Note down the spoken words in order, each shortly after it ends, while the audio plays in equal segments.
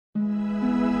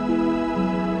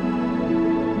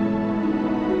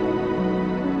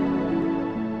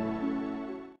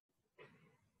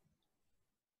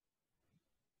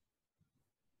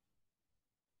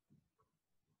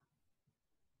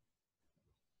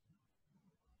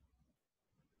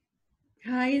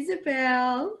Hi,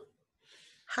 Isabelle.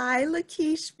 Hi,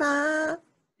 Lakeshma.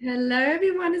 Hello,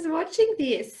 everyone who's watching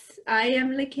this. I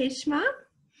am Lakeshma.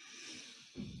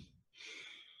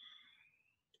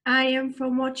 I am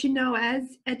from what you know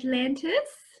as Atlantis.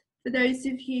 For those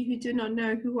of you who do not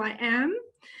know who I am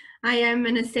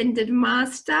an Ascendant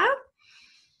Master.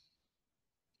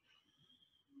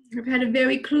 I've had a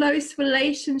very close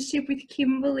relationship with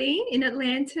Kimberley in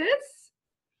Atlantis.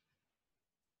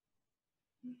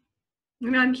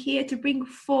 And I'm here to bring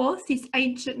forth this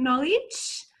ancient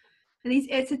knowledge and these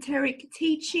esoteric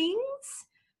teachings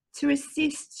to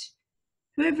assist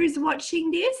whoever is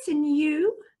watching this, and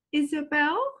you,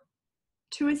 Isabelle,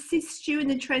 to assist you in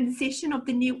the transition of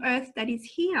the new earth that is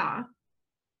here.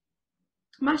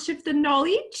 Much of the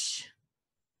knowledge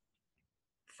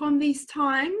from these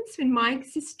times in my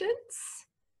existence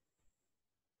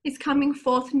is coming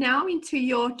forth now into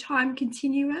your time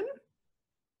continuum.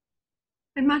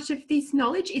 And much of this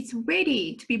knowledge is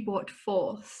ready to be brought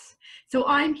forth. So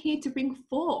I'm here to bring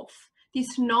forth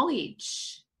this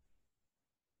knowledge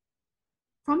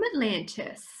from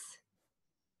Atlantis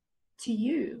to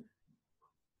you.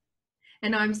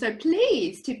 And I'm so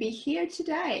pleased to be here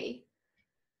today,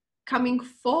 coming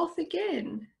forth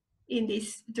again in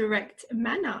this direct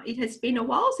manner. It has been a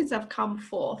while since I've come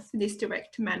forth in this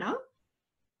direct manner.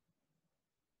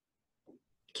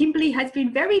 Kimberley has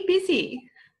been very busy.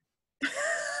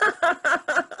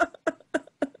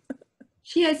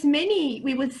 She has many,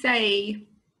 we would say,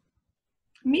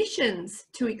 missions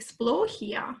to explore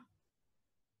here.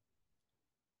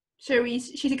 So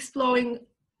she's exploring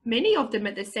many of them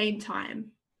at the same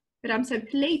time. But I'm so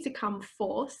pleased to come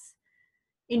forth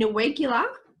in a regular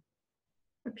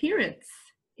appearance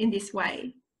in this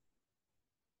way.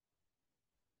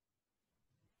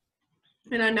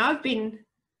 And I know I've been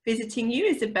visiting you,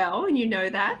 Isabelle, and you know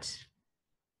that.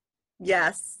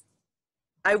 Yes,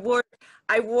 I wore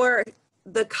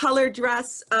the color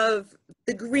dress of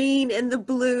the green and the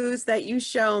blues that you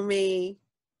show me.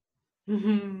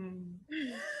 Mm-hmm.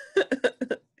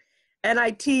 And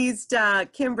I teased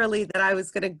Kimberley that I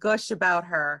was going to gush about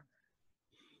her,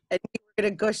 and you were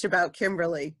going to gush about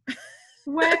Kimberley.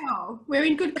 Well, we're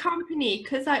in good company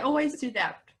because I always do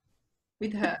that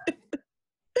with her.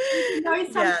 You know,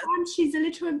 sometimes she's a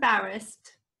little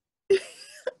embarrassed.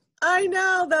 I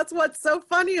know, that's what's so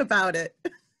funny about it.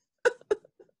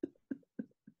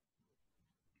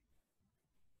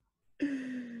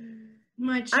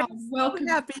 My child, welcome. I'm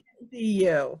so happy to see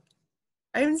you.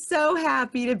 I'm so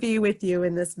happy to be with you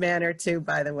in this manner too,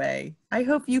 by the way. I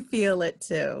hope you feel it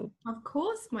too. Of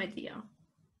course, my dear.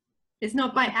 It's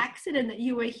not by accident that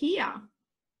you are here.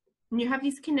 And you have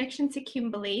this connection to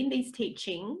Kimberley and these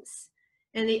teachings,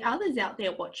 and the others out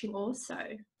there watching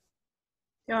also.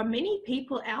 There are many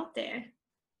people out there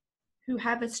who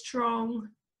have a strong,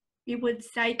 you would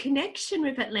say, connection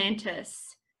with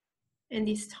Atlantis in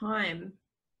this time.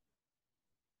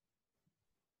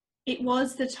 It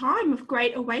was the time of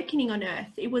great awakening on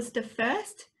Earth. It was the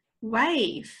first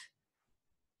wave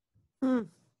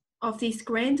of this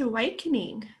grand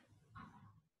awakening.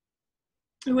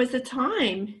 It was a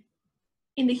time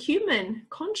in the human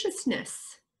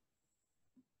consciousness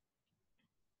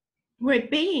where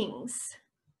beings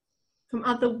from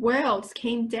other worlds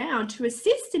came down to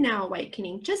assist in our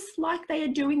awakening, just like they are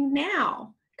doing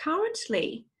now,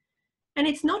 currently. And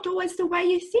it's not always the way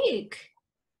you think.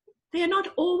 They are not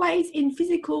always in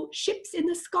physical ships in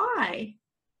the sky.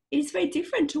 It is very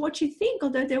different to what you think,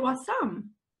 although there are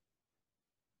some.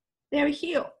 They're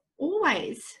here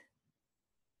always.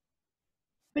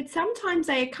 But sometimes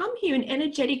they come here in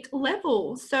energetic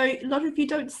levels, so a lot of you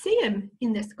don't see them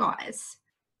in the skies.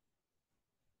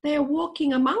 They are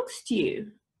walking amongst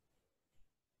you.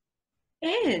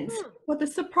 And what the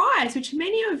surprise, which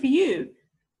many of you,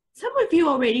 some of you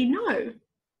already know,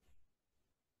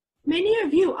 many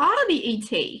of you are the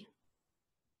ET.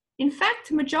 In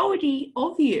fact, majority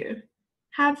of you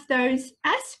have those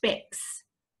aspects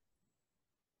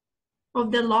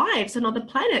of the lives on other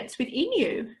planets within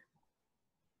you.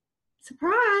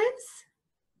 Surprise.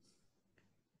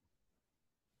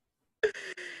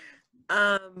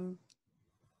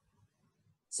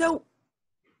 So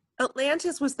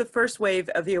Atlantis was the first wave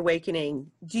of the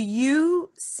awakening. Do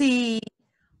you see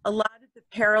a lot of the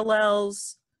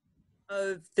parallels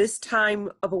of this time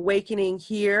of awakening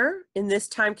here in this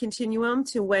time continuum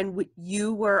to when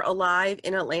you were alive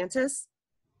in Atlantis?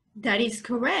 That is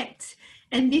correct.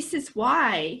 And this is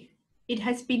why it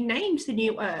has been named the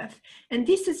New Earth. And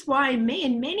this is why me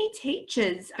and many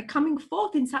teachers are coming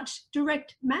forth in such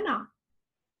direct manner.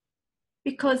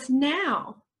 Because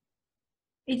now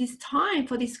it is time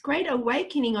for this great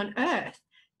awakening on Earth,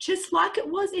 just like it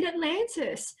was in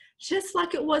Atlantis, just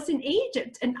like it was in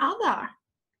Egypt and other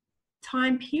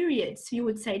time periods, you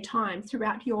would say time,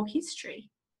 throughout your history.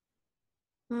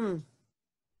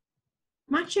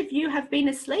 Much of you have been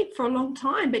asleep for a long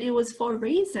time, but it was for a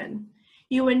reason.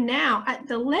 You are now at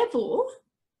the level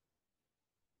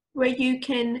where you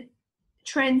can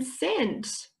transcend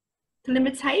the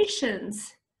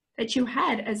limitations that you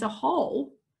had as a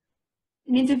whole,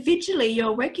 and individually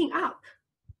you're waking up.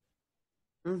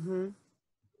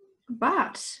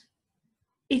 But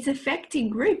it's affecting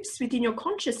groups within your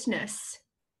consciousness,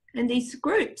 and these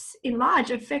groups in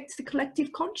large affect the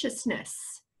collective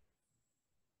consciousness.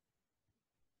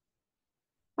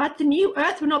 But the new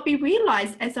earth will not be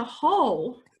realized as a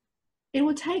whole. It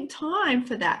will take time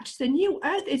for that. The new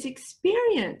earth is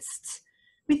experienced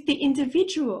with the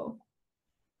individual.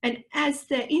 And as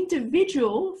the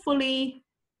individual fully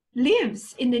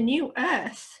lives in the new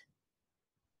earth,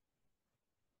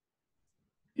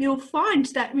 you'll find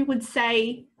that we would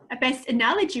say, a best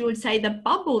analogy would say, the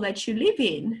bubble that you live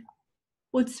in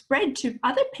would spread to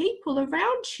other people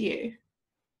around you.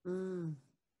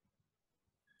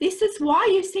 This is why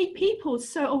you see people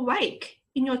so awake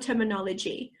in your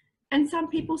terminology, and some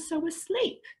people so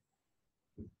asleep.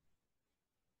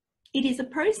 It is a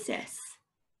process.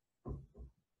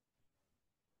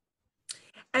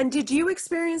 And did you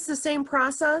experience the same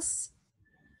process?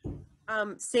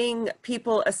 Seeing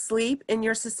people asleep in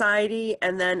your society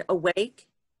and then awake?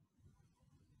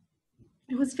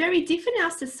 It was very different in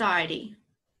our society.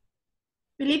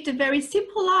 We lived a very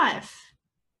simple life.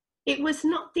 It was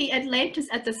not the Atlantis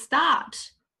at the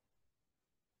start.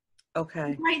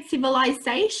 Okay. Great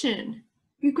civilization.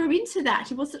 You grew into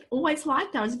that. It wasn't always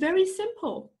like that. It was very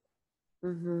simple.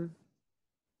 In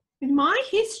my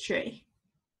history,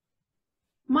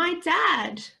 my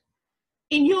dad,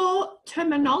 in your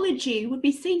terminology, would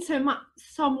be seen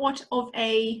somewhat of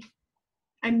a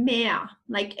mayor,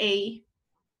 like a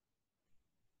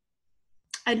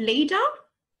leader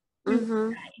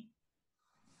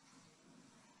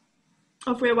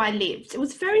of where I lived. It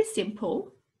was very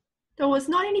simple. There was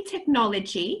not any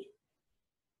technology,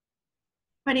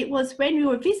 but it was when we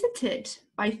were visited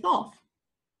by Thoth,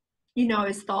 you know,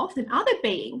 as Thoth and other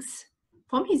beings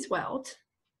from his world,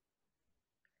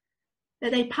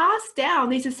 that they passed down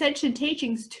these ascension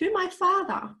teachings to my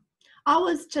father. I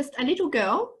was just a little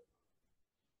girl.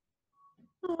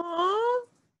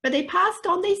 But they passed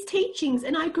on these teachings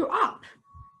and I grew up.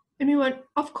 And we were,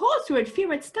 of course, we were in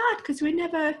fear at start because we were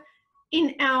never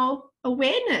in our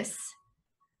awareness,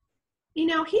 in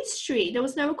our history. There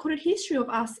was no recorded history of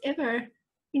us ever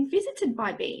being visited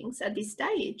by beings at this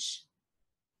stage.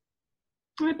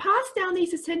 And we passed down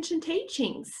these ascension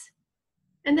teachings.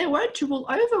 And they weren't to rule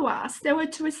over us. They were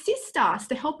to assist us,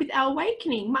 to help with our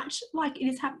awakening, much like it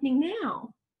is happening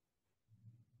now.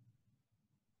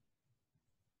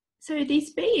 So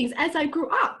these beings, as I grew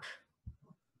up,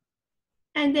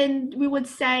 and then we would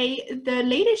say the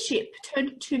leadership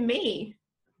turned to me.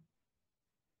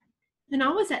 And I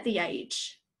was at the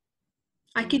age.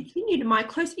 I continued my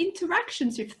close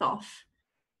interactions with Thoth.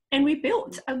 And we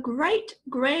built a great,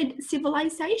 grand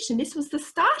civilization. This was the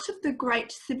start of the great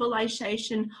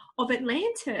civilization of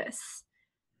Atlantis.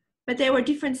 But there were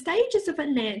different stages of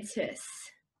Atlantis.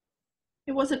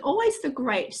 It wasn't always the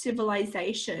great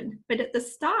civilization, but at the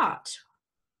start,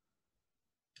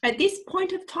 at this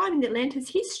point of time in Atlantis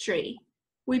history,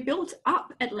 we built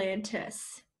up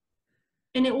Atlantis.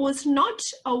 And it was not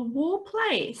a war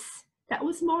place. That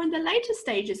was more in the later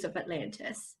stages of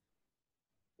Atlantis.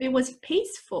 It was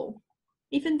peaceful.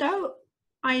 Even though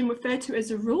I am referred to as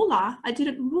a ruler, I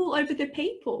didn't rule over the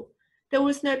people. There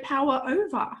was no power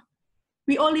over.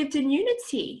 We all lived in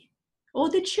unity. All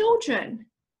the children,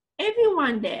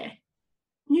 everyone there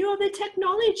knew of the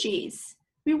technologies.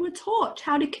 We were taught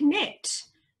how to connect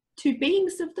to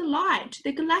beings of the light,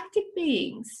 the galactic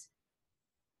beings.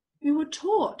 We were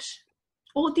taught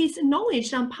all this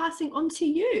knowledge that I'm passing on to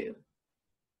you.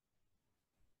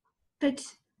 But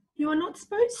you are not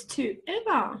supposed to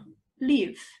ever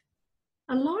live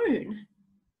alone.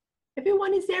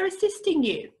 Everyone is there assisting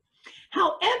you.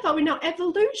 However, in our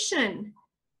evolution,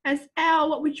 as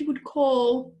our, what you would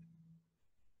call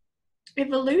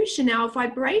evolution, our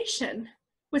vibration,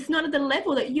 was not at the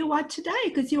level that you are today,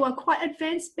 because you are quite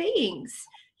advanced beings.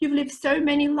 You've lived so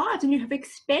many lives and you have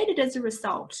expanded as a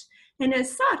result. And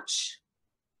as such,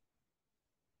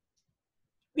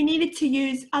 we needed to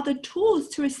use other tools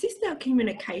to assist our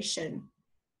communication.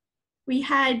 We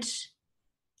had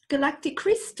galactic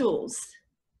crystals,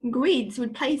 grids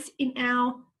we'd place in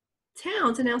our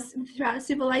towns and throughout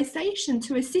civilization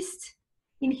to assist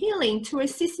in healing, to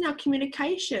assist in our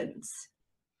communications.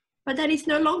 But that is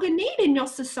no longer needed in your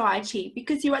society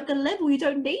because you're at the level you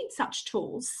don't need such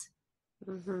tools.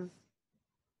 Mm-hmm.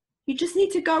 You just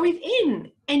need to go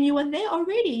within, and you are there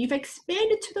already. You've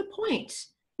expanded to the point.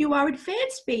 You are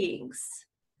advanced beings.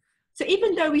 So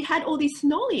even though we had all this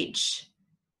knowledge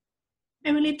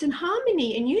and we lived in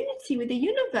harmony and unity with the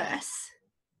universe,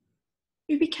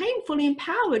 we became fully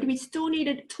empowered. We still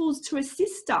needed tools to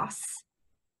assist us.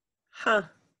 Huh.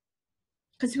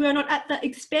 Because we are not at the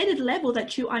expanded level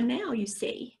that you are now, you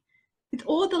see. With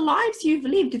all the lives you've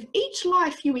lived, with each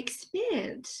life you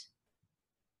expand.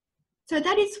 So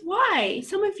that is why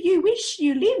some of you wish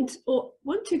you lived or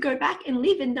want to go back and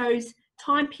live in those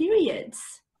time periods.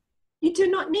 You do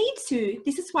not need to.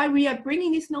 This is why we are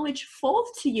bringing this knowledge forth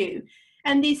to you.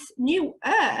 And this new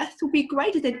earth will be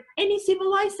greater than any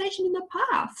civilization in the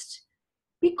past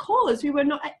because we were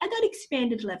not at that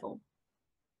expanded level.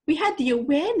 We had the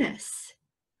awareness,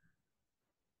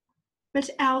 but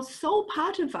our soul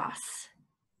part of us,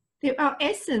 our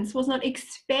essence was not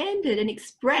expanded and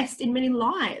expressed in many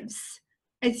lives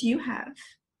as you have.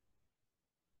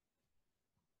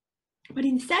 But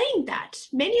in saying that,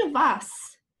 many of us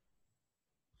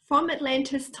from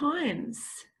Atlantis times,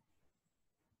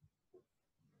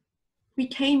 we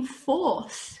came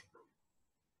forth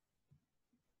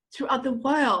through other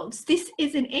worlds. This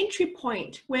is an entry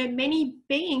point where many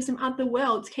beings from other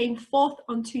worlds came forth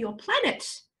onto your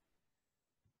planet.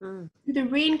 Through the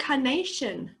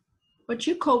reincarnation, what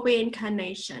you call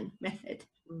reincarnation method.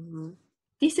 Mm-hmm.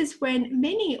 This is when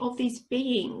many of these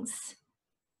beings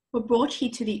were brought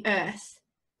here to the earth.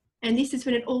 And this is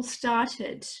when it all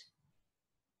started.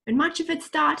 And much of it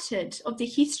started of the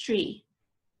history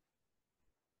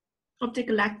of the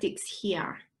galactics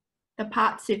here, the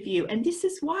parts of you. And this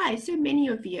is why so many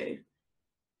of you,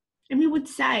 and we would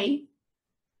say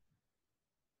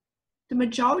the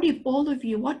majority of all of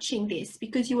you watching this,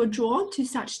 because you are drawn to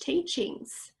such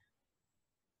teachings,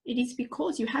 it is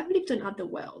because you have lived on other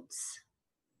worlds.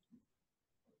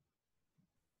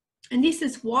 And this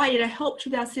is why it helped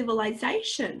with our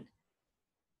civilization.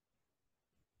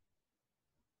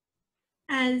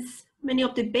 As many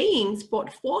of the beings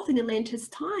brought forth in Atlantis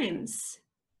times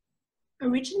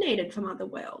originated from other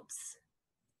worlds.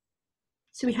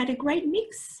 So we had a great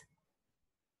mix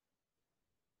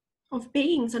of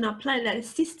beings on our planet that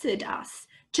assisted us,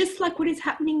 just like what is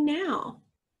happening now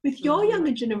with your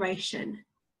younger generation.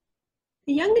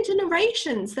 The younger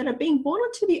generations that are being born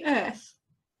onto the earth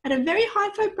at a very high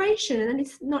vibration, and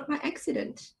it's not by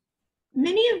accident.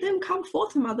 Many of them come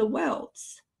forth from other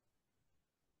worlds.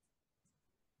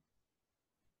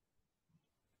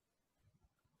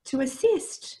 To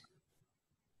assist.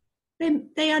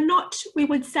 They are not, we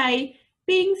would say,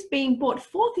 beings being brought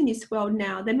forth in this world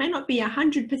now. They may not be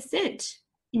 100%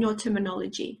 in your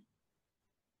terminology.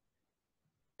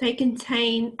 They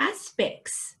contain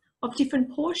aspects of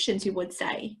different portions, you would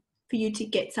say, for you to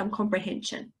get some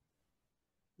comprehension.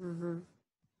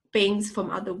 Beings from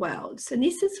other worlds. And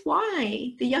this is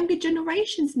why the younger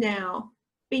generations now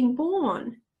being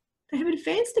born, they have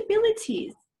advanced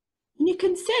abilities. And you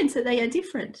can sense that they are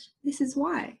different. This is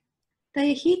why.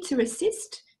 They are here to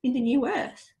assist in the new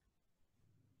earth.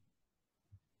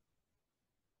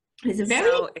 It's a very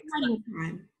exciting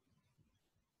time.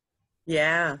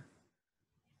 Yeah.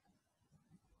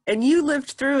 And you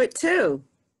lived through it too.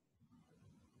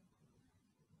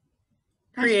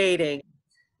 Creating.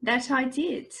 That I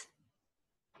did.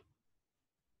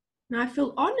 And I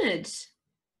feel honored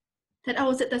that I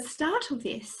was at the start of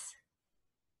this.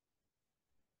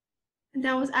 And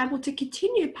I was able to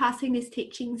continue passing these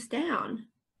teachings down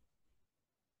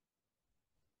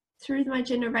through my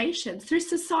generations, through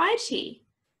society.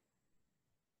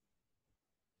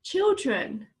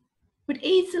 Children would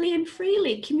easily and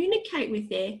freely communicate with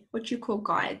their, what you call,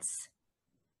 guides.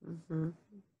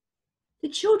 The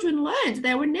children learned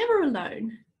they were never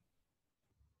alone.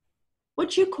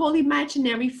 What you call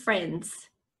imaginary friends.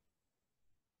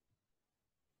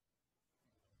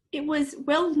 It was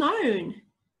well known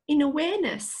in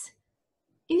awareness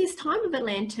in this time of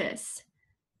Atlantis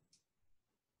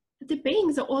that the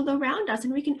beings are all around us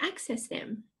and we can access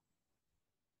them.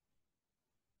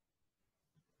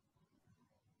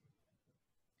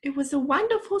 It was a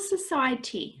wonderful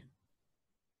society.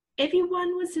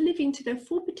 Everyone was living to their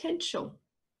full potential,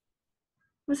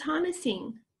 was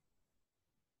harnessing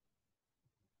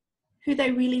who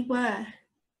they really were.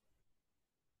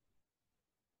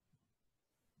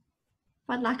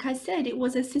 But like I said, it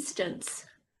was assistance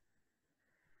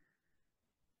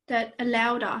that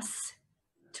allowed us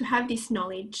to have this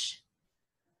knowledge.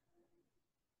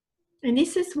 And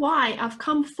this is why I've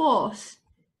come forth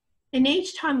in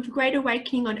each time of great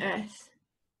awakening on earth.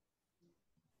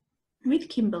 with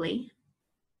Kimberley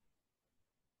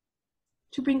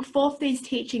to bring forth these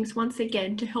teachings once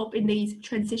again to help in these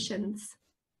transitions,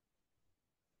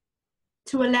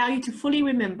 to allow you to fully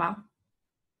remember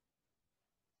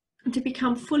and to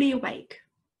become fully awake.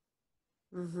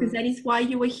 Because that is why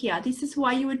you were here. This is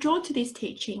why you were drawn to these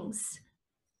teachings.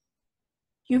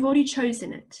 You've already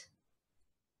chosen it.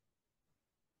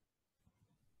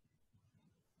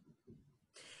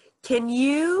 Can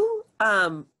you,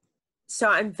 so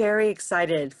I'm very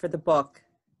excited for the book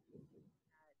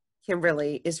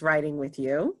Kimberley is writing with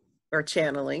you, or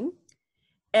channeling.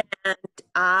 And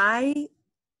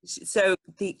so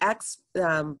the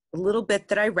little bit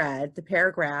that I read, the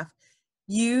paragraph,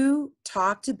 you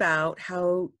talked about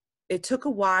how it took a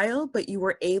while, but you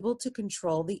were able to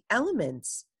control the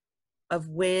elements of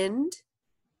wind,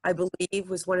 I believe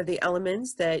was one of the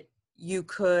elements that you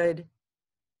could,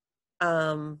 I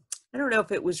don't know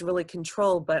if it was really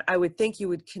controlled, but I would think you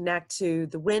would connect to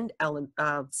the wind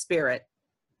spirit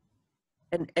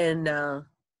and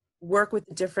work with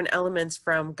the different elements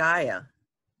from Gaia.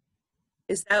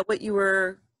 Is that what you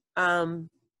were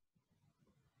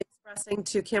expressing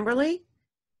to Kimberley?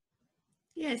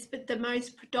 Yes, but the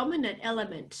most predominant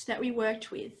element that we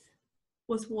worked with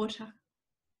was water.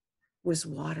 Was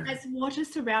water. As water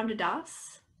surrounded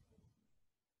us,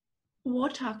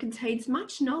 water contains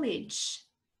much knowledge.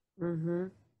 Mm-hmm.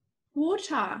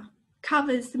 Water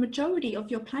covers the majority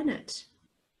of your planet.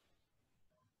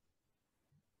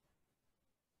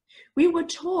 We were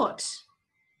taught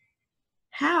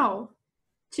how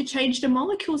to change the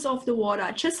molecules of the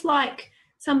water, just like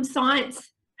some science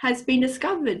has been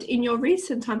discovered in your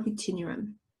recent time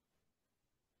continuum.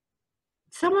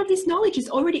 Some of this knowledge is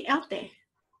already out there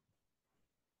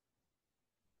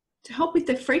to help with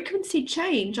the frequency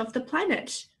change of the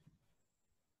planet,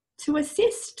 to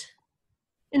assist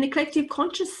in the collective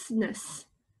consciousness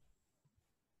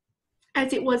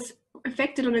as it was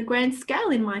affected on a grand scale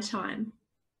in my time.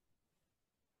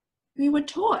 We were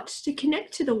taught to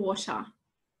connect to the water,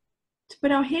 to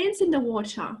put our hands in the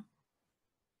water,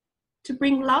 to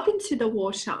bring love into the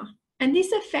water. And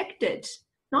this affected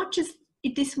not just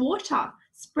this water,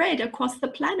 spread across the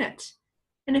planet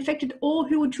and affected all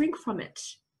who would drink from it,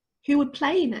 who would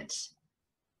play in it.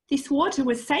 This water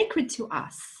was sacred to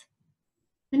us.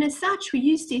 And as such, we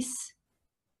use this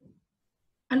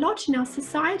a lot in our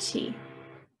society.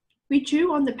 We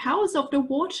drew on the powers of the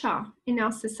water in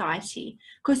our society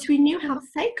because we knew how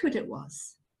sacred it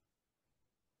was.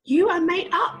 You are made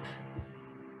up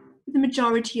with the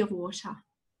majority of water.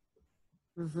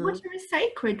 Mm-hmm. Water is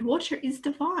sacred. Water is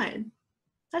divine,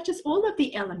 such as all of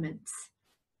the elements.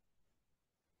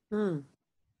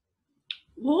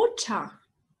 Water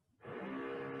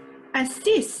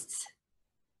assists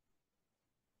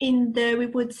in the, we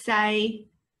would say,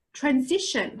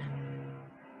 transition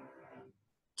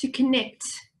to connect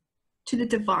to the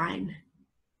divine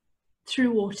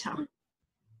through water.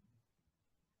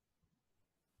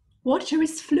 Water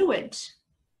is fluid.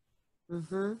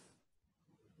 Mm-hmm.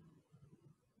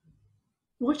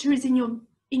 Water is in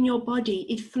your body.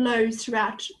 It flows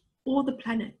throughout all the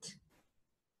planet.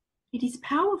 It is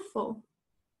powerful.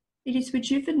 It is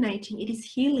rejuvenating. It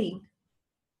is healing.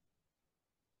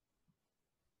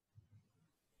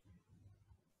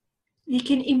 You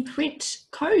can imprint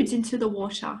codes into the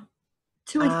water.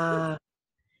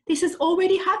 This is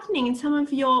already happening in some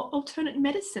of your alternate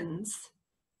medicines.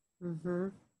 Mm-hmm.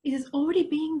 It is already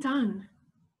being done.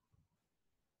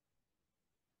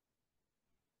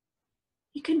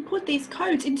 You can put these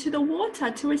codes into the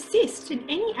water to assist in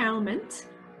any ailment,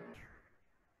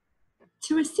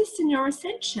 to assist in your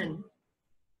ascension.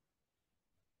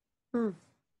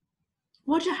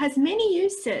 Water has many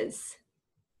uses.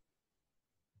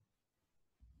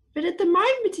 But at the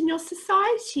moment in your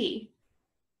society,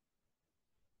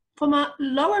 from a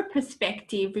lower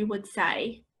perspective, we would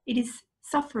say, it is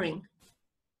suffering.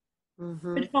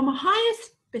 Mm-hmm. But from a higher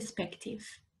perspective,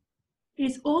 it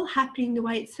is all happening the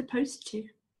way it's supposed to.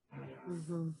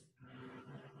 Mm-hmm.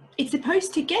 It's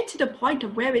supposed to get to the point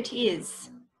of where it is,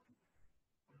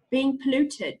 being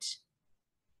polluted,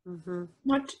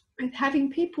 not having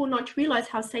people not realize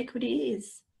how sacred it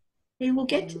is. It will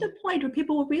get to the point where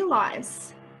people will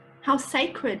realize how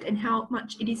sacred and how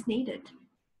much it is needed.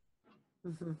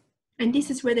 And this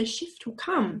is where the shift will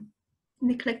come in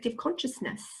the collective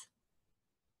consciousness.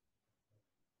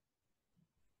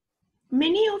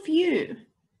 Many of you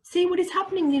see what is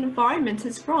happening in the environment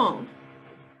as wrong.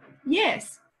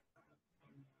 Yes,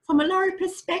 from a lower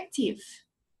perspective,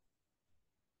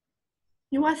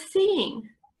 you are seeing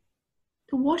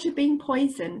the water being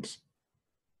poisoned.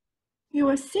 You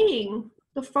are seeing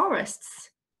the forests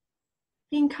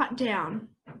being cut down.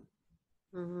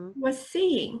 Mm-hmm. You are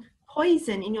seeing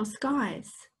poison in your skies.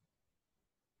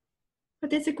 But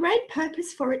there's a great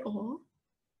purpose for it all.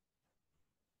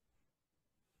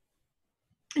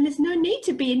 And there's no need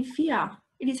to be in fear.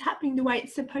 It is happening the way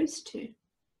it's supposed to.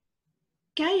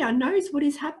 Gaia knows what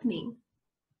is happening.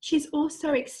 She's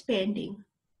also expanding.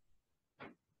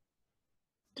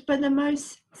 But the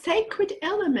most sacred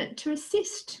element to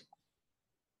assist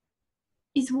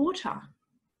is water.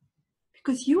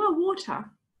 Because you are water.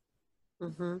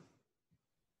 Mm-hmm.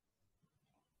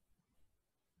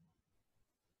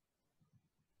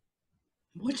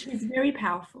 Water is very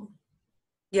powerful.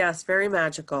 Yes, very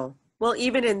magical. Well,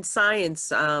 even in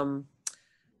science,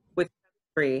 with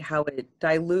chemistry, how it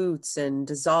dilutes and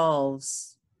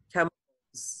dissolves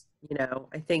chemicals, you know,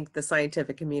 I think the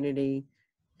scientific community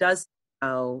does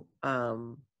know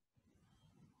so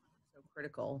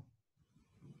critical.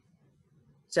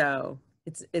 So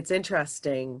it's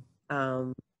interesting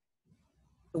to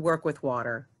work with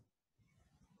water.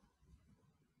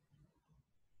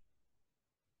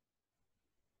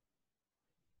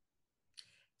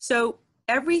 So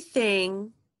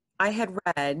everything I had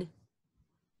read,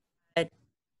 that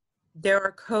there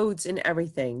are codes in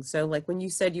everything. So like when you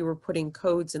said you were putting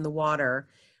codes in the water,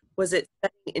 was it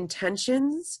setting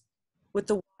intentions with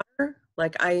the water?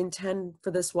 Like I intend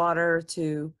for this water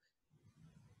to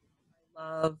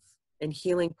love and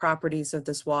healing properties of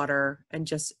this water, and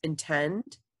just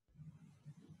intend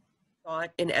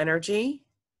thought and energy.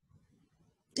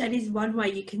 That is one way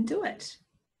you can do it,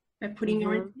 by putting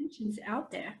your Mm-hmm. intentions out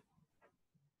there.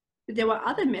 But there were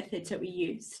other methods that we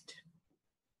used,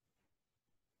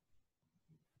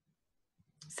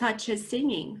 such as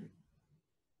singing.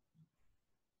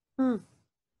 Hmm.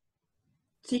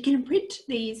 So you can print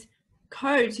these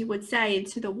codes, you would say,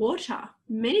 into the water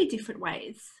many different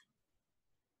ways.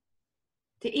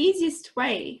 The easiest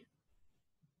way,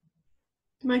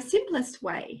 the most simplest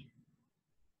way,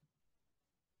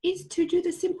 is to do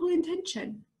the simple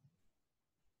intention.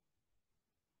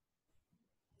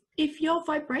 If your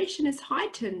vibration is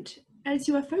heightened as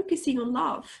you are focusing on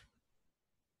love,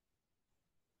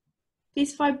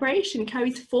 this vibration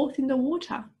carries forth in the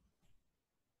water.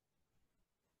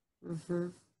 Mm-hmm.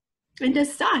 And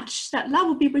as such, that love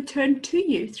will be returned to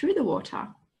you through the water.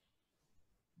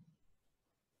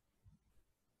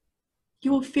 You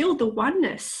will feel the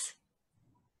oneness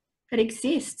that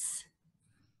exists.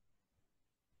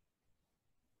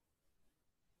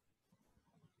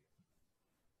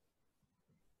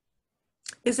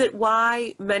 Is it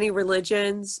why many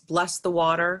religions bless the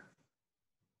water,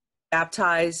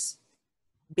 baptize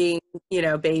being, you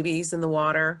know, babies in the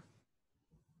water?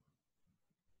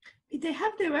 They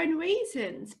have their own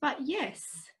reasons, but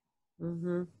yes,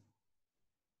 Mm-hmm.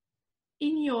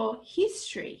 in your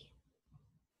history,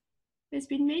 there's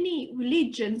been many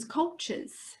religions,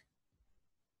 cultures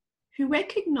who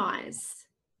recognize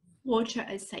water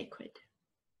as sacred.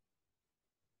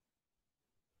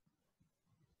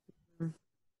 Mm-hmm.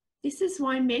 This is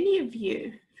why many of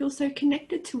you feel so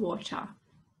connected to water.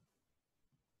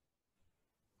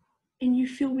 And you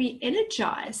feel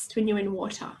re-energized when you're in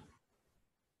water.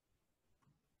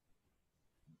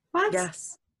 But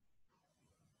Yes.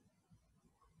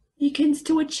 you can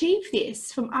still achieve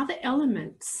this from other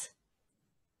elements.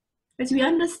 As we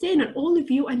understand that all of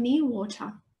you are near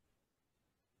water.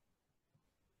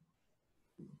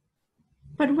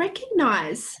 But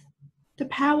recognize the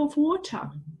power of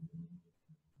water.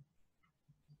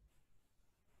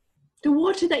 The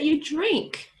water that you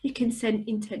drink, you can send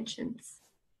intentions.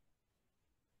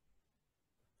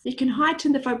 You can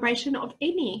heighten the vibration of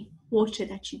any water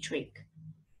that you drink.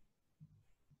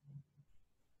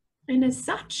 And as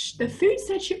such, the foods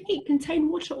that you eat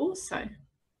contain water also.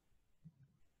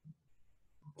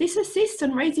 This assists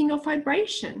in raising your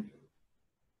vibration.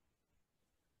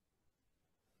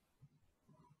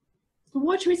 The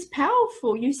water is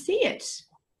powerful, you see it.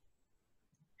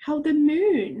 How the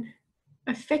moon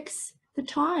affects the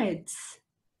tides.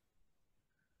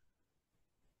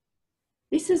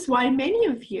 This is why many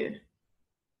of you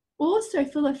also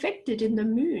feel affected in the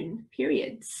moon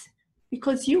periods,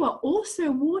 because you are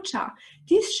also water.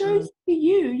 This shows to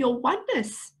you your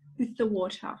oneness with the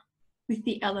water, with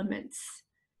the elements.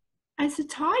 As the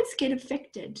tides get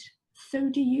affected, so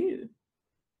do you.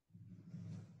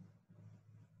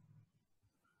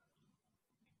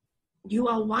 You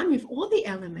are one with all the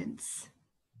elements.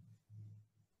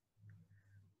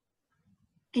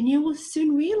 And you will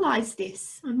soon realize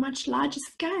this on a much larger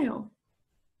scale.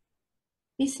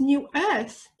 This new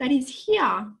earth that is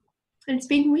here, and it's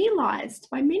being realized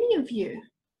by many of you.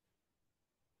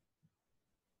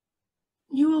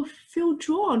 you will feel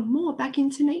drawn more back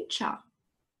into nature.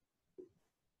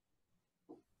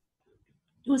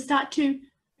 You will start to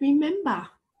remember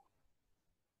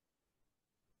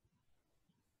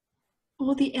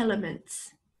all the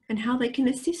elements and how they can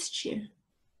assist you.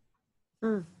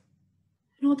 And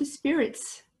all the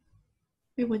spirits,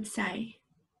 we would say,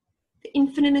 the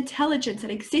infinite intelligence that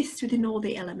exists within all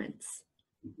the elements.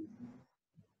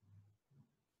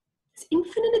 There's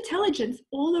infinite intelligence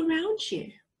all around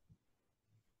you.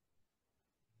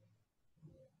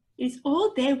 It's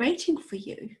all there waiting for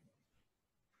you.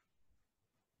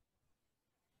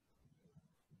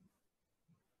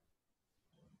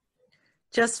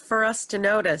 Just for us to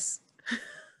notice.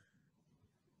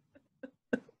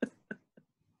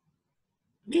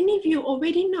 Many of you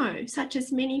already know, such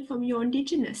as many from your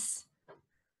indigenous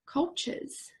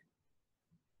cultures.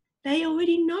 They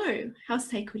already know how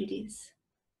sacred it is,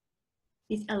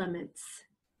 these elements.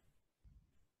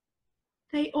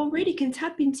 They already can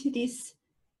tap into this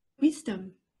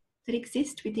wisdom that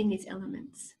exists within these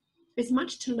elements. There's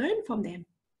much to learn from them.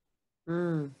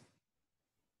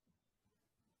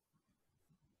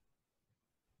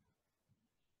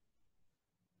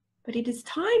 But it is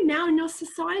time now in our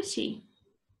society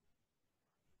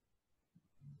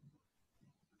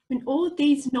when all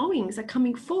these knowings are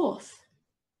coming forth,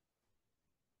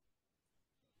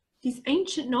 this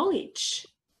ancient knowledge,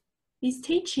 these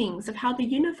teachings of how the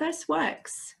universe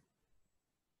works,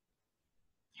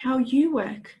 how you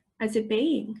work as a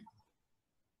being.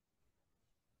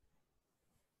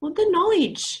 All the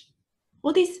knowledge,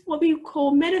 all this what we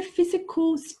call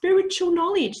metaphysical, spiritual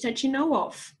knowledge that you know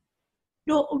of,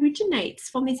 it all originates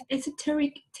from these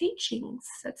esoteric teachings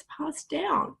that's passed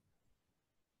down.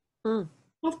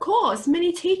 Of course,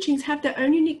 many teachings have their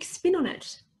own unique spin on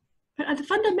it, but at the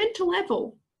fundamental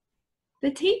level,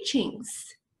 the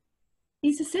teachings,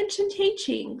 these Ascension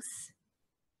Teachings,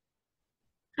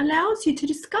 allows you to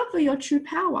discover your true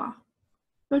power,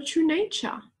 your true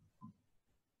nature,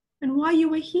 and why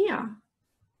you are here,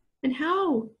 and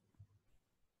how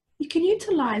you can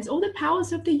utilize all the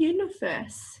powers of the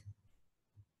universe,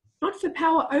 not for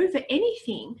power over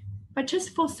anything, but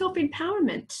just for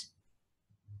self-empowerment.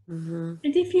 And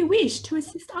if you wish, to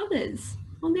assist others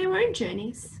on their own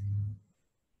journeys.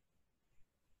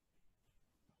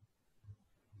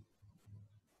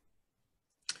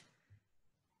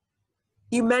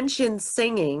 You mentioned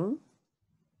singing,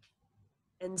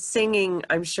 and singing,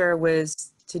 I'm sure,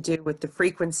 was to do with the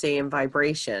frequency and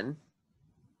vibration.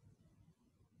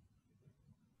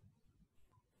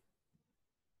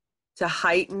 To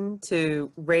heighten,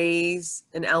 to raise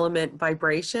an element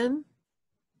vibration?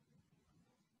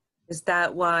 Is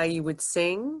that why you would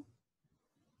sing?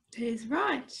 That is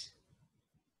right.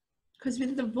 Because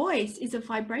with the voice is a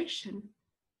vibration.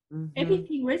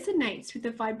 Everything resonates with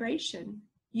the vibration.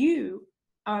 You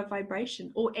are a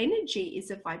vibration, or energy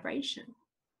is a vibration.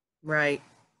 Right.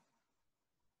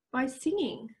 By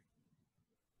singing,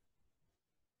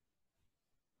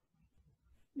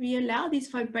 we allow this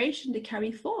vibration to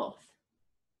carry forth.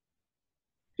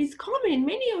 It's common in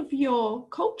many of your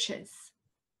cultures.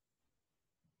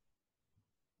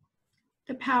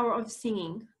 The power of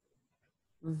singing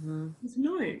is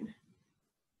known.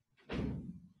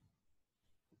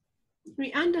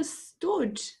 We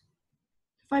understood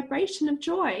the vibration of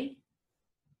joy.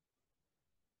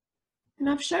 And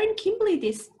I've shown Kimberley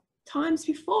this times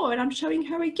before, and I'm showing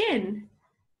her again,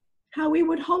 how we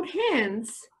would hold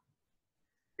hands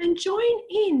and join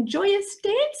in joyous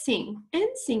dancing and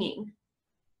singing.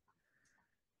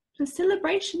 The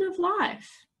celebration of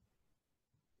life.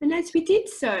 And as we did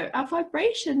so, our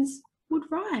vibrations would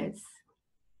rise.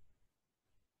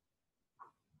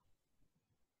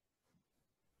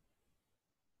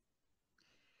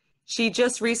 She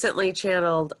just recently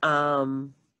channeled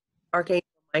Archangel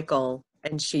Michael,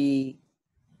 and she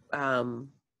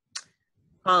hummed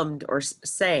or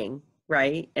sang,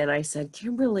 right? And I said,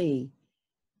 Kimberley,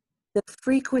 the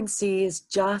frequency is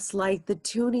just like the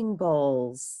tuning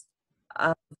bowls,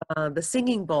 the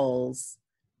singing bowls.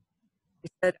 I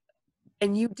said,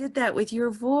 and you did that with your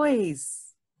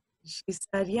voice. She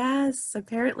said, yes,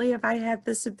 apparently if I had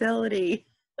this ability.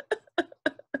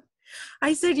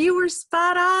 I said, you were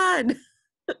spot on.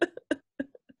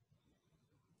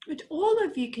 But all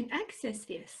of you can access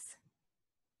this.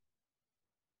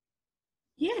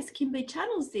 Yes, Kimberley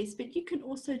channels this, but you can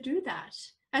also do that.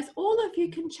 As all of you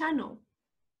can channel,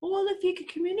 all of you can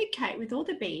communicate with all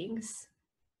the beings.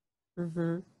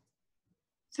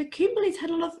 So Kimberley's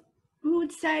had a lot of, we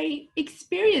would say,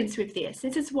 experience with this.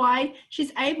 This is why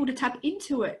she's able to tap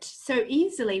into it so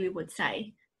easily, we would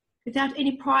say, without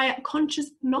any prior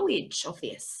conscious knowledge of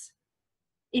this.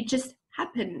 It just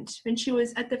happened when she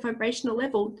was at the vibrational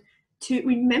level to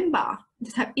remember,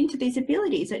 to tap into these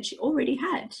abilities that she already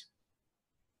had.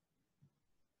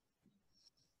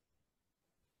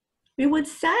 We would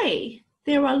say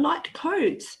there are light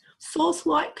codes, source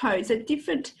light codes at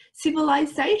different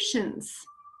civilizations,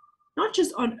 not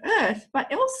just on Earth,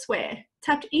 but elsewhere,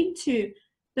 tapped into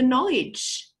the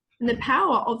knowledge and the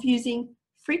power of using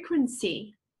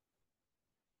frequency,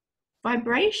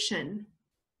 vibration.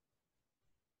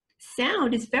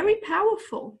 Sound is very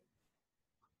powerful.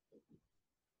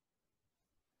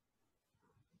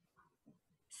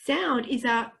 Sound is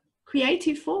a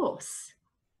creative force.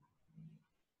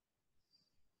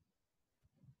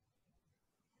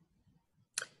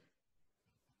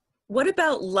 What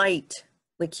about light,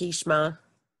 Lakeshma?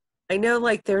 I know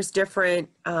like there's different,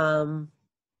 light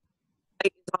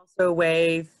is also a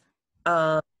wave,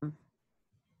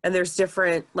 and there's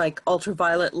different like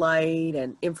ultraviolet light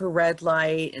and infrared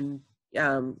light, and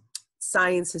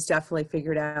science has definitely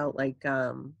figured out like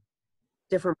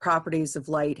different properties of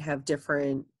light have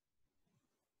different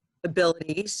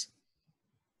abilities.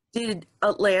 Did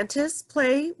Atlantis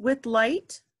play with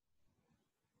light?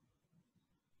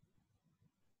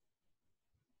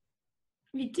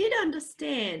 We did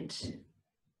understand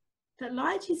that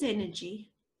light is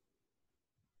energy.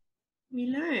 We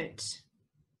learnt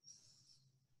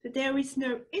that there is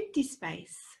no empty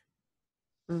space.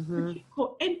 Mm-hmm. What you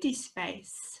call empty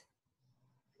space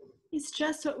is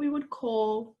just what we would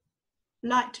call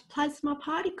light plasma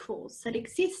particles that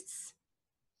exists.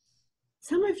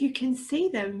 Some of you can see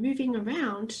them moving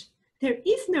around. There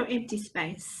is no empty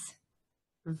space.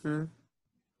 Mm-hmm.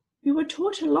 We were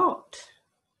taught a lot.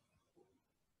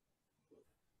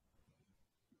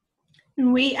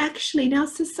 And we actually, in our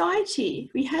society,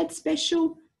 we had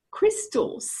special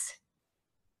crystals.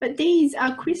 But these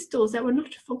are crystals that were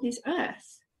not from this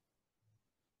earth.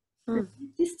 That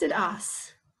assisted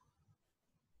us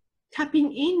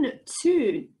tapping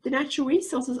into the natural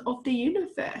resources of the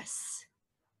universe.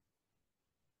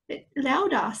 It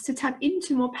allowed us to tap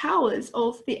into more powers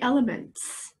of the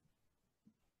elements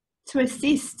to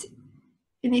assist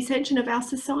in the ascension of our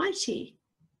society.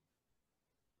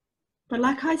 But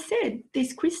like I said,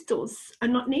 these crystals are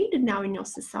not needed now in your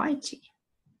society.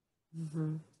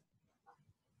 Mm-hmm.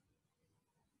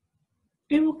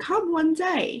 It will come one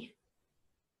day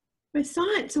where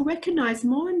science will recognize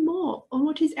more and more on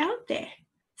what is out there.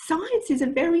 Science is a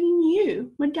very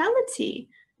new modality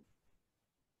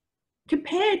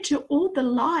compared to all the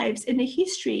lives in the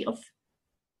history of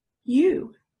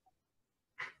you.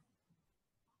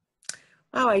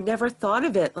 Oh, I never thought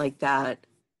of it like that.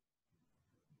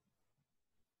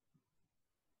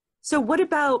 So what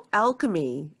about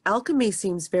alchemy? Alchemy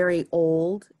seems very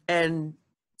old and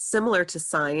similar to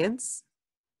science.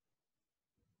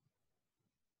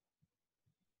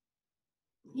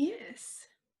 Yes.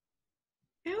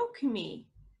 Alchemy,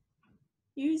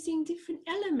 using different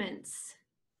elements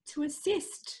to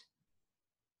assist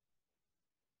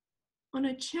on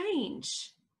a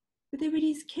change, whether it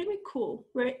is chemical,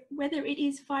 whether it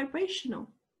is vibrational.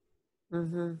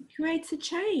 Mm-hmm. It creates a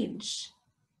change.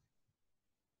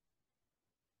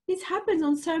 This happens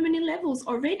on so many levels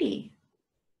already.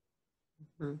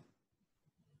 Mm-hmm.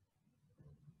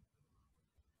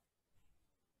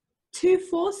 Two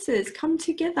forces come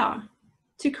together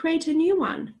to create a new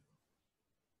one.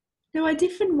 There are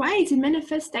different ways and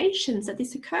manifestations that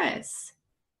this occurs.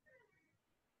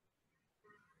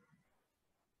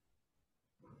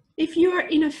 If you are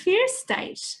in a fear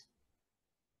state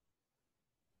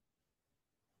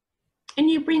and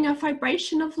you bring a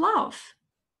vibration of love,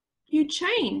 you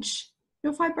change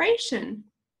your vibration.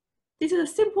 This is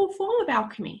a simple form of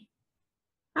alchemy.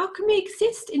 Alchemy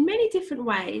exists in many different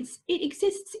ways. It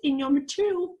exists in your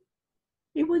material,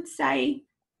 we would say,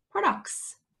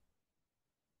 products.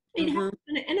 It happens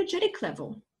on an energetic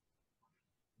level.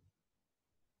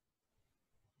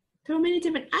 There are many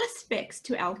different aspects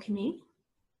to alchemy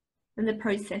and the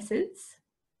processes.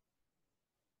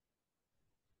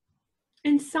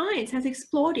 And science has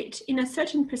explored it in a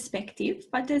certain perspective,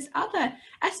 but there's other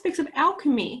aspects of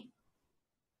alchemy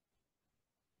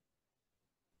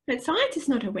that science is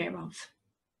not aware of.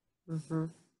 Mm-hmm.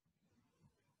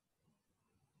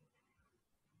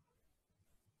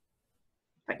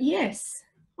 But yes,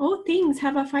 all things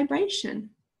have a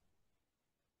vibration.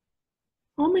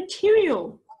 All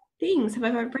material things have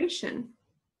a vibration.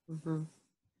 Mm-hmm.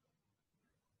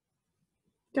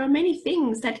 There are many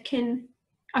things that can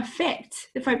affect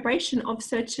the vibration of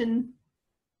certain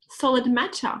solid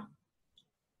matter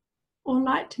or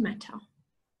light matter.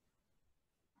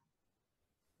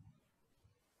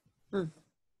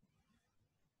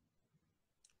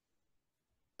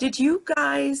 Did you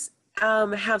guys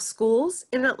have schools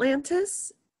in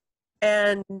Atlantis?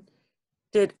 And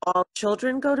did all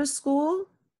children go to school?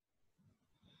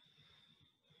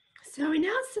 So in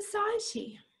our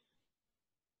society,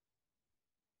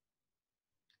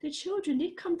 the children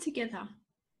did come together.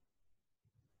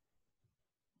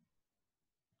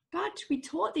 But we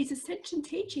taught these ascension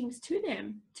teachings to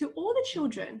them, to all the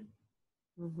children.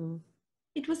 Mm-hmm.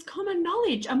 It was common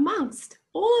knowledge amongst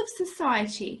all of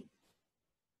society.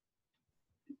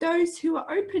 Those who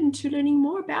were open to learning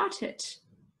more about it.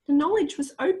 The knowledge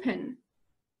was open,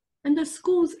 and the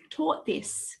schools taught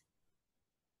this.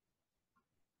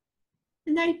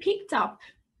 And they picked up,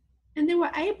 and they were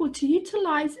able to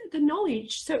utilize the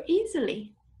knowledge so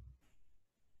easily.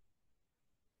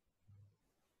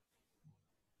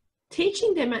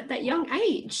 Teaching them at that young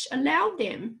age allowed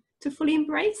them to fully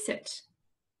embrace it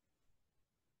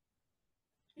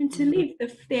and to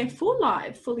live their full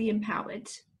life fully empowered.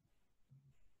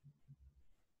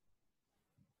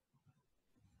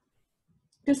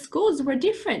 The schools were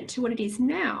different to what it is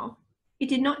now. It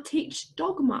did not teach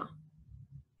dogma.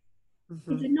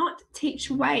 It did not teach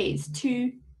ways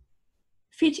to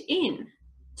fit in,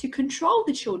 to control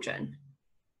the children.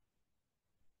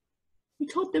 We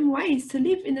taught them ways to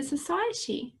live in the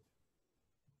society.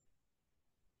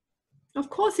 Of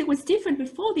course, it was different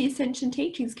before the Ascension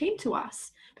Teachings came to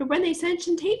us, but when the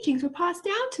Ascension Teachings were passed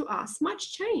down to us,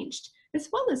 much changed, as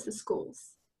well as the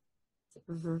schools.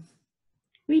 Mm-hmm.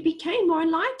 We became more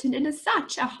enlightened, and as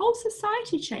such, our whole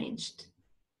society changed.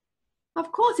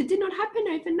 Of course, it did not happen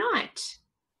overnight.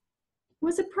 It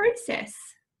was a process.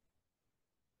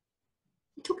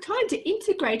 It took time to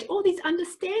integrate all these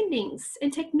understandings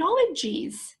and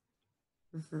technologies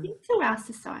into our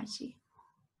society.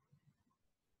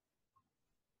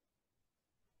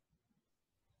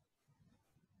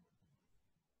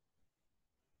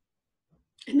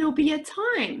 And there'll be a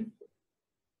time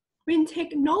when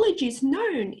technologies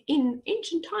known in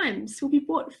ancient times will be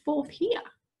brought forth here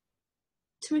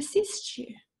to assist you.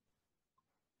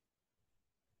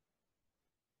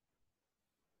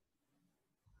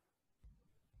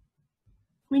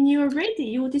 When you are ready,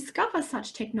 you will discover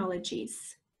such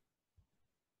technologies.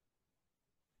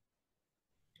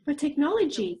 But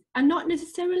technologies are not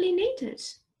necessarily needed.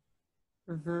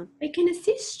 They can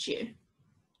assist you,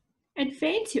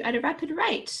 advance you at a rapid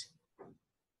rate,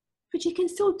 but you can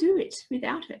still do it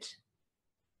without it.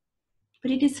 But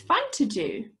it is fun to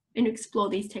do and explore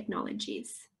these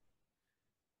technologies.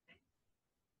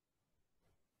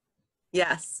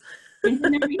 Yes. And you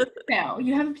know, Isabelle,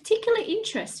 you have a particular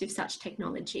interest with such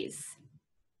technologies.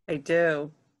 I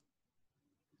do.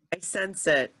 I sense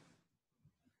it.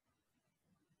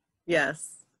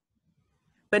 Yes.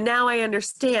 But now I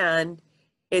understand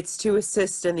it's to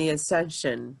assist in the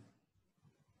ascension.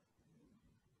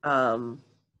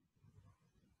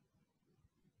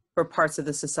 For parts of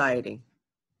the society.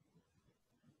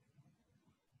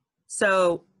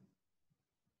 So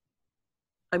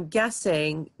I'm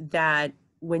guessing that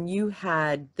when you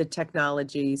had the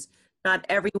technologies, not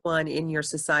everyone in your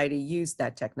society used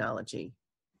that technology.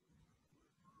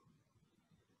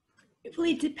 Well,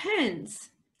 it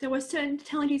depends. There were certain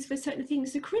technologies for certain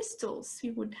things. The crystals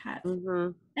we would have.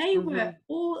 They were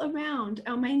all around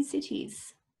our main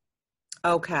cities.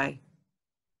 Okay.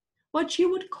 What you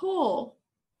would call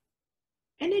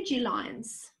energy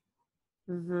lines.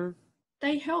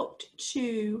 They helped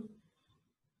to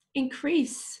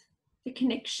increase the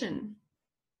connection.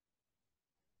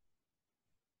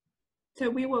 So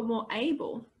we were more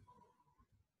able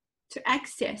to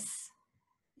access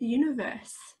the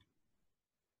universe.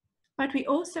 But we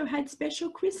also had special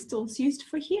crystals used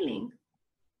for healing.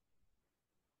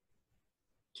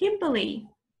 Kimberley,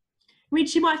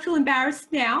 which you might feel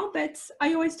embarrassed now, but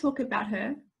I always talk about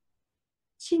her.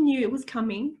 She knew it was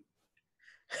coming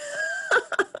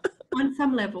on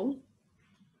some level.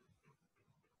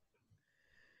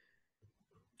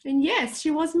 And yes, she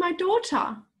was my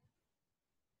daughter.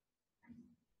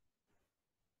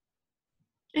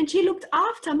 And she looked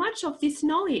after much of this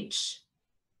knowledge.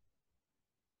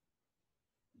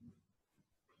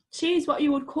 She is what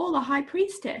you would call a high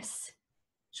priestess.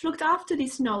 She looked after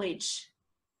this knowledge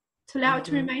to allow it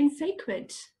to remain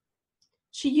sacred.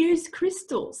 She used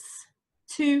crystals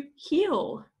to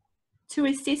heal, to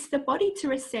assist the body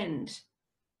to ascend.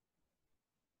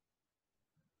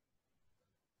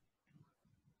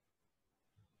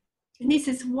 And this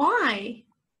is why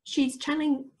she's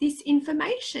channeling this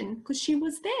information, because she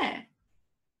was there.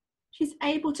 She's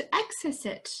able to access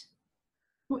it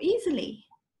more easily.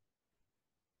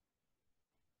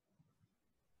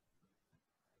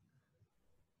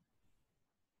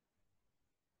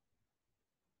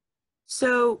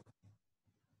 So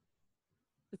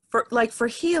for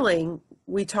healing,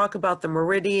 we talk about the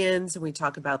meridians and we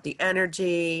talk about the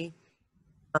energy.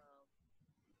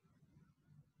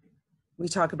 We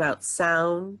talk about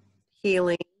sound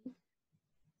healing.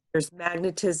 There's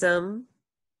magnetism.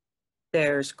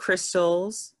 There's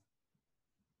crystals.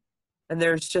 And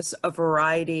there's just a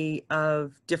variety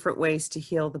of different ways to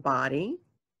heal the body.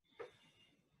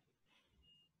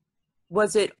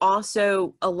 Was it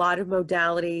also a lot of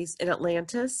modalities in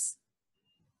Atlantis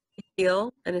to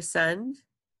heal and ascend?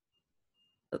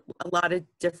 A lot of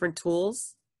different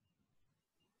tools?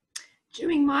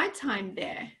 During my time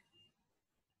there,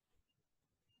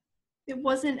 it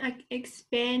wasn't an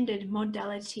expanded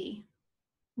modality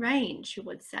range, you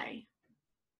would say.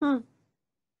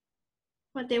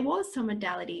 But there was some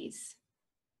modalities.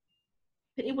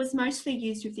 But it was mostly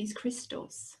used with these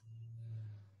crystals,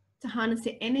 to harness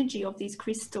the energy of these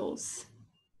crystals.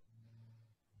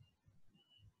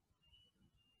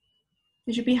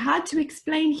 It should be hard to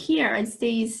explain here, as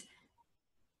these,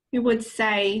 we would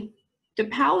say, the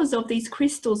powers of these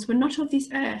crystals were not of this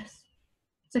earth.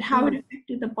 So how it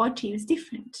affected the body was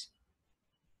different.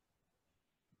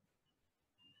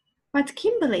 But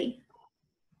Kimberley,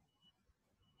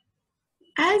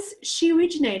 as she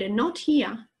originated, not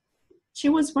here, she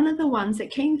was one of the ones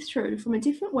that came through from a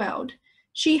different world.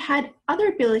 She had other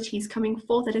abilities coming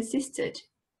forth that assisted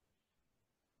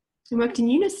and worked in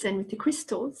unison with the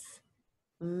crystals,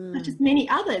 such as many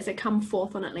others that come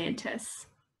forth on Atlantis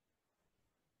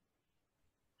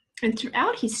and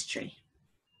throughout history,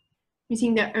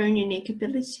 using their own unique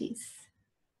abilities.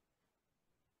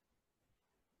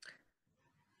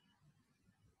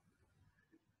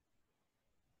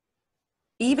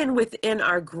 Even within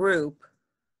our group,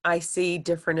 I see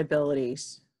different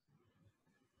abilities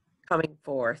coming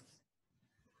forth.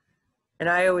 And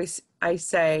I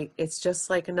say, it's just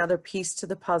like another piece to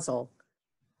the puzzle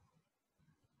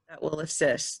that will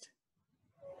assist.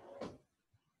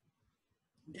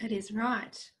 That is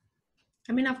right.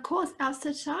 I mean, of course, our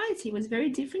society was very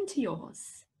different to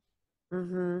yours.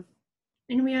 And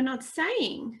we are not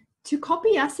saying to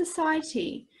copy our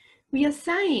society. We are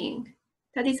saying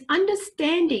that these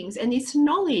understandings and this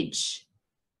knowledge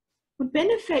would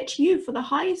benefit you for the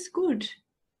highest good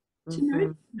to know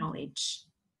this knowledge.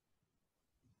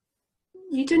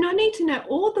 You do not need to know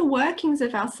all the workings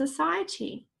of our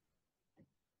society.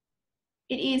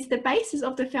 It is the basis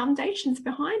of the foundations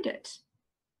behind it.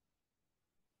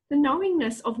 The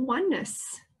knowingness of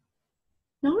oneness,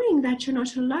 knowing that you're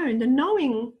not alone, the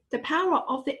knowing the power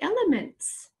of the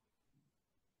elements.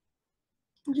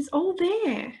 It is all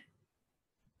there.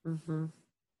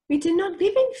 We did not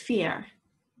live in fear.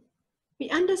 We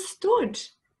understood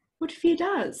what fear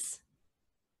does.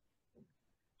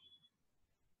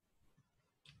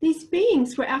 These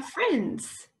beings were our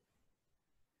friends.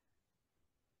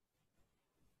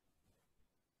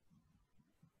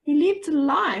 We lived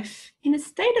life in a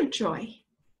state of joy,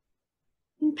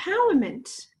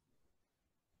 empowerment.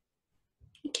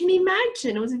 You can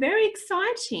imagine, it was very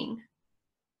exciting.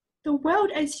 The world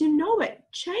as you know it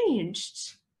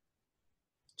changed,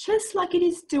 just like it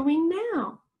is doing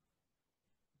now.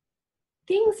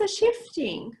 Things are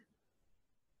shifting.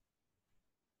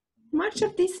 Much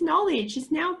of this knowledge is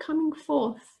now coming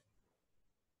forth.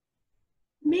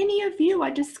 Many of you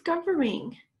are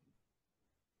discovering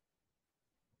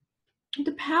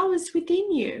the powers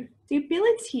within you, the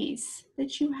abilities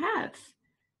that you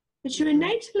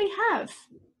innately have,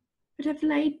 but have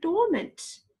laid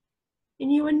dormant.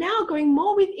 And you are now going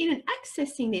more within and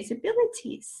accessing these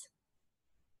abilities.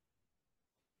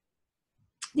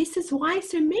 This is why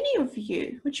so many of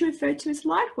you, which you refer to as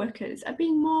light workers, are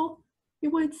being more, you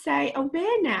would say,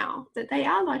 aware now that they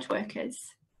are light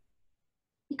workers.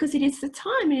 Because it is the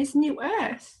time, it is new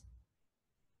earth.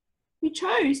 You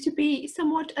chose to be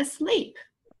somewhat asleep,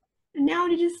 and now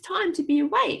it is time to be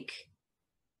awake.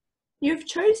 You have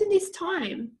chosen this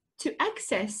time to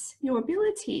access your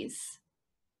abilities.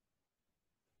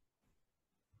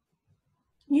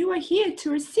 You are here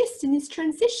to assist in this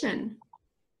transition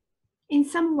in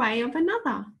some way or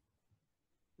another.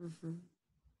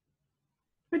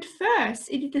 But first,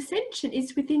 the ascension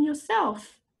is within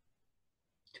yourself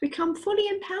to become fully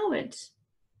empowered,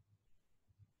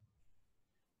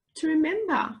 to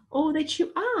remember all that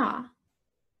you are,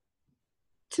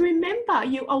 to remember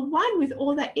you are one with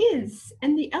all that is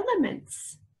and the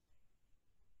elements,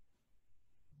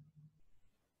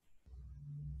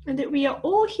 and that we are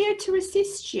all here to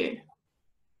assist you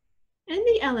and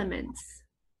the elements.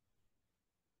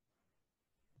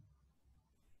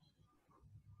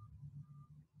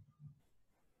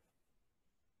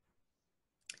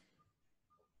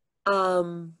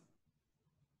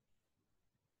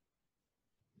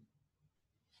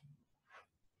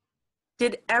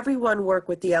 Did everyone work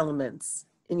with the elements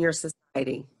in your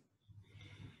society?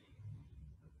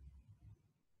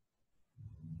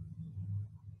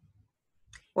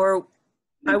 Or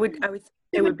I would think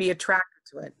they would be attracted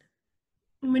to it.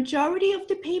 The majority of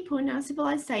the people in our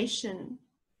civilization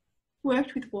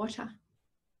worked with water.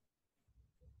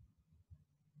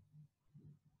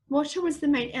 Water was the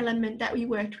main element that we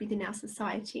worked with in our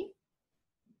society.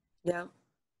 Yeah.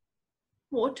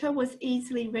 Water was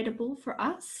easily readable for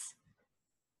us.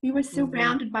 We were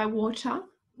surrounded by water.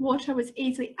 Water was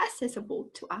easily accessible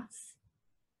to us.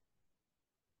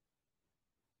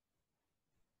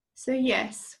 So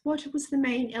yes, water was the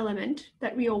main element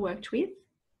that we all worked with.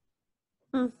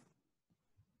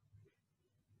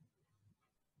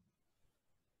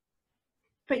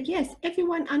 But yes,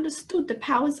 everyone understood the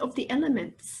powers of the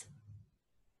elements.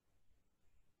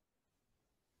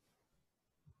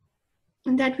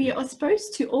 And that we are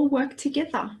supposed to all work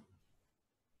together.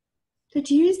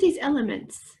 To use these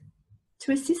elements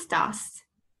to assist us.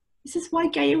 This is why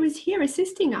Gaia is here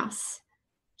assisting us.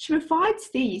 She provides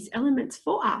these elements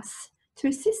for us to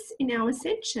assist in our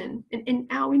ascension and in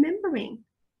our remembering.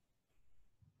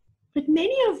 But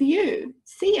many of you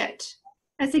see it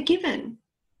as a given.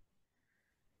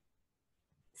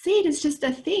 See it as just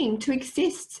a thing to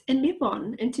exist and live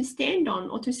on and to stand on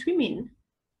or to swim in.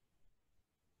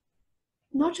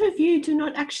 A lot of you do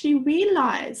not actually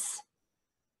realize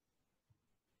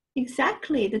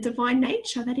exactly the divine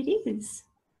nature that it is.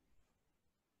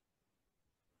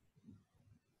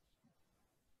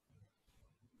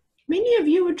 Many of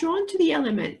you are drawn to the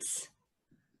elements,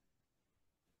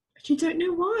 but you don't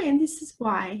know why, and this is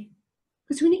why.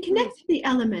 Because when you connect to the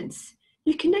elements,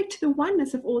 you connect to the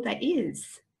oneness of all that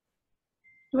is.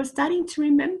 You are starting to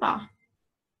remember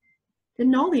the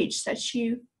knowledge that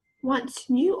you once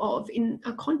knew of in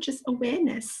a conscious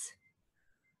awareness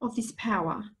of this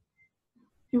power.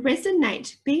 You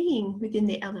resonate being within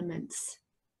the elements.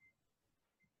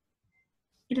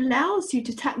 It allows you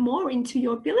to tap more into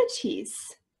your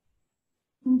abilities,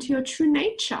 into your true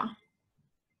nature.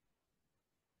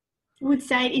 I would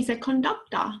say it is a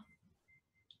conductor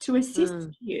to assist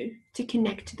you to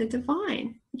connect to the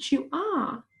divine, which you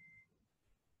are.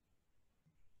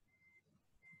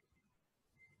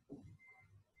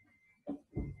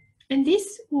 And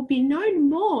this will be known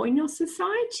more in your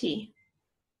society,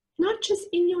 not just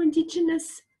in your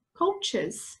indigenous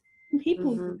cultures and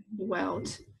people in the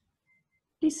world.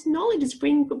 This knowledge is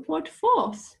being brought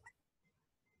forth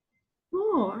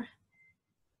more.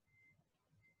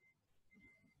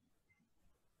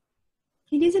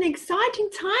 It is an exciting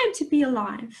time to be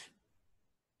alive.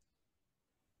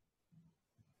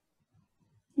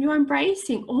 You're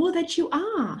embracing all that you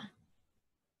are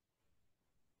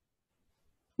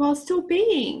while still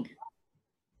being.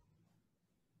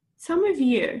 Some of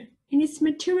you in this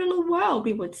material world,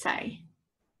 we would say,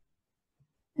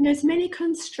 and there's many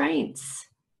constraints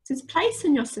that's placed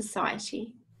in your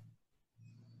society.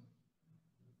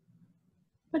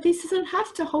 But this doesn't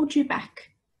have to hold you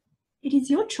back. It is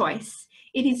your choice.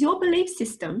 It is your belief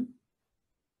system.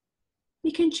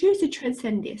 You can choose to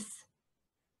transcend this.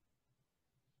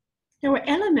 There are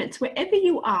elements wherever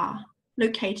you are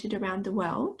located around the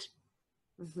world.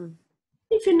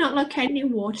 If you're not located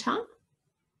in water,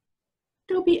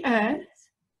 there'll be earth,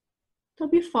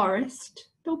 there'll be forest,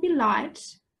 there'll be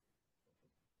light.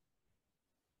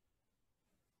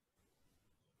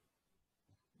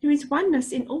 There is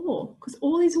oneness in all, because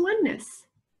all is oneness.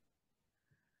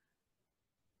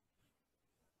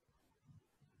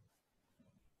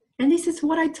 And this is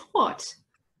what I taught.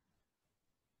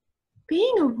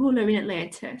 Being a ruler in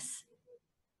Atlantis,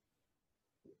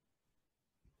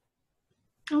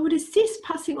 I would assist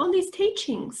passing on these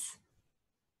teachings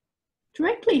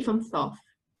directly from Thoth.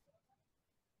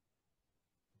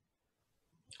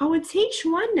 I would teach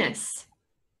oneness,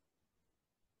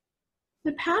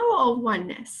 the power of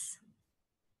oneness.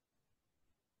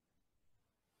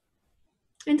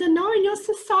 And to know in your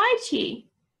society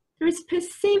there is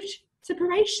perceived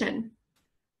separation.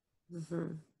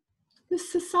 The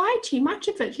society, much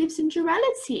of it lives in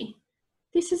duality.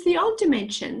 This is the old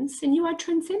dimensions, and you are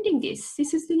transcending this.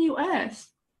 This is the new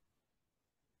earth.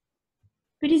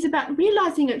 But it is about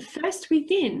realizing it first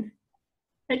within,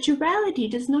 that duality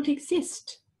does not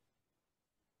exist.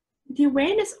 The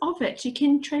awareness of it, you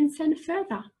can transcend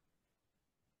further.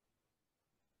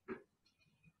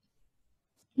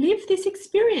 Live this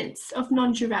experience of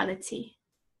non-duality.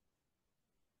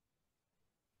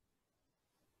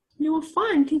 You will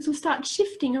find things will start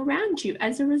shifting around you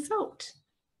as a result.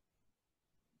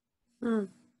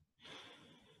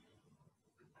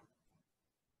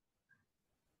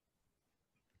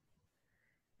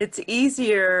 It's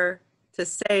easier to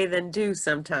say than do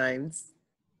sometimes,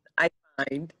 I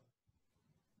find.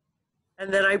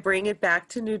 And then I bring it back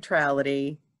to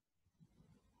neutrality.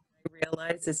 I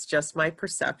realize it's just my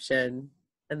perception,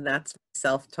 and that's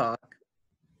self-talk.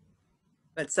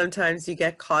 But sometimes you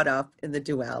get caught up in the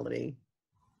duality.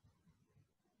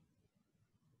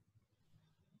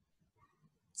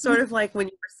 Sort of like when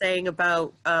you were saying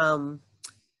about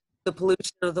the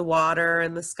pollution of the water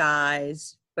and the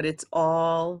skies, but it's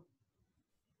all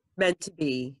meant to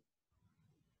be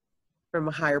from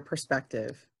a higher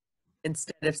perspective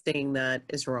instead of saying that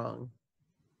is wrong.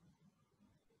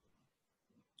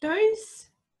 Those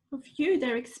of you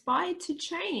that are inspired to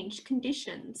change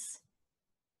conditions,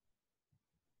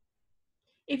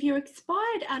 if you're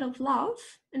inspired out of love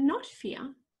and not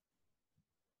fear,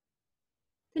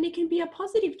 then it can be a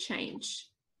positive change.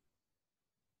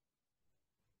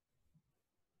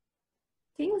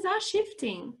 Things are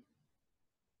shifting.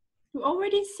 We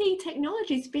already see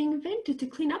technologies being invented to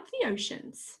clean up the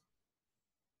oceans.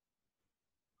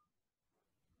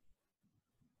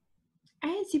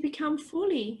 As you become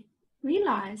fully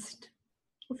realized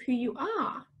of who you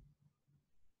are,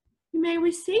 you may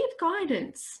receive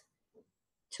guidance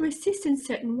to assist in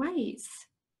certain ways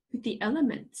with the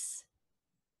elements.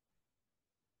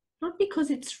 Not because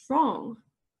it's wrong,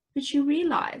 but you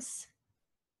realize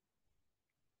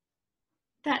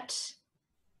that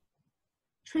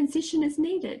transition is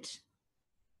needed.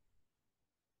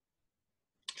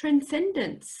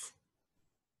 Transcendence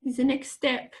is the next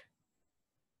step.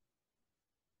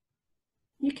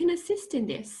 You can assist in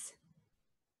this.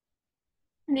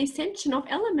 And the ascension of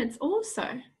elements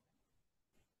also.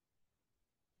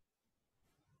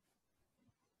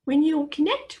 When you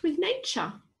connect with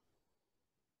nature,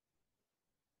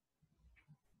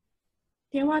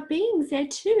 there are beings there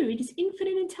too. It is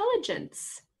infinite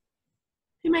intelligence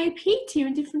who may appear to you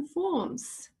in different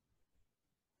forms.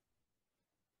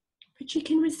 But you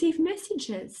can receive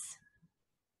messages.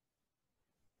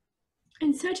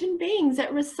 And certain beings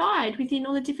that reside within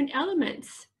all the different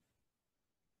elements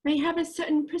may have a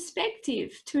certain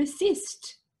perspective to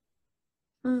assist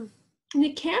in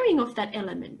the carrying of that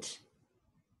element,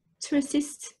 to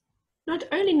assist not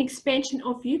only in expansion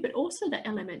of you, but also the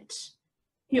element.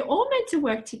 You're all meant to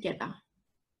work together.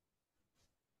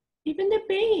 Even the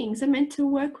beings are meant to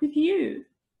work with you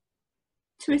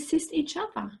to assist each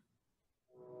other.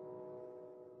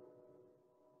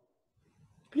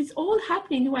 But it's all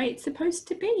happening the way it's supposed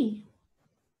to be.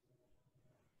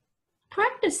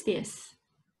 Practice this.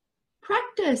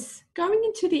 Practice going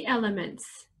into the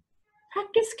elements.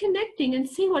 Practice connecting and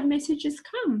see what messages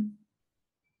come.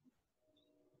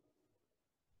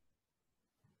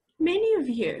 Many of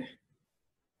you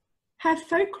have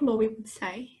folklore, we would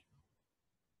say,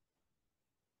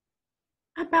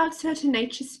 about certain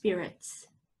nature spirits.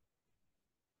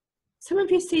 Some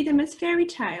of you see them as fairy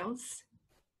tales,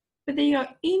 but they are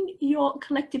in your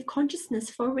collective consciousness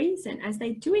for a reason, as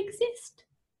they do exist.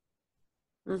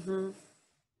 They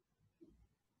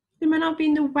may not be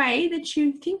in the way that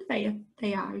you think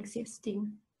they are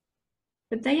existing,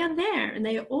 but they are there, and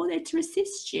they are all there to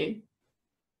assist you.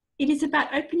 It is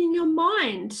about opening your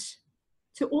mind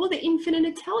to all the infinite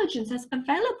intelligence that's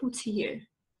available to you.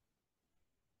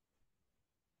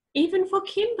 Even for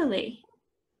Kimberley,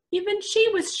 even she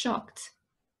was shocked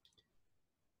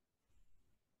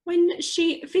when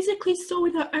she physically saw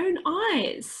with her own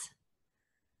eyes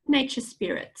nature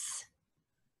spirits.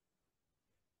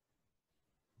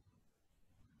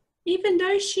 Even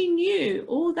though she knew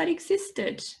all that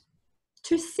existed,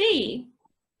 to see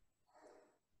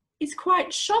is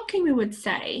quite shocking, we would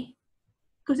say,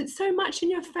 because it's so much in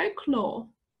your folklore.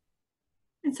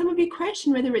 And some of you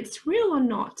question whether it's real or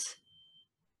not,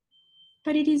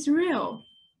 but it is real.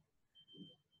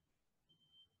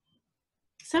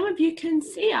 Some of you can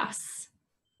see us,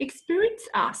 experience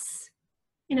us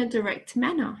in a direct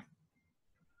manner.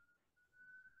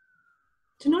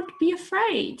 Do not be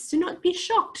afraid, do not be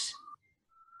shocked.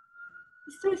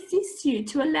 It's to assist you,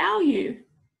 to allow you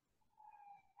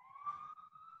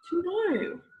to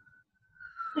know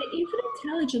that infinite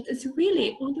intelligence is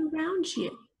really all around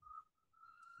you.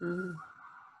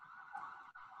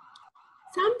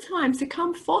 Sometimes to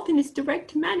come forth in this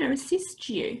direct manner assists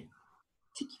you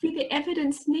to give you the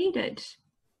evidence needed.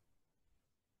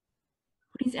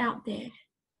 What is out there?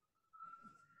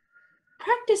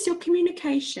 Practice your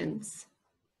communications.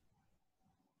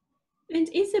 And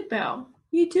Isabelle,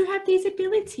 you do have these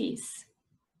abilities.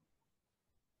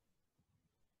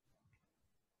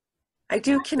 I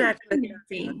do connect with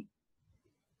them.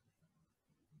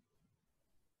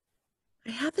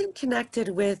 I haven't connected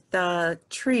with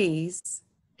trees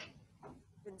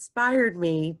in inspired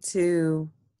me to,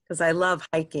 because I love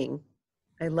hiking.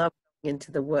 I love going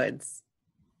into the woods.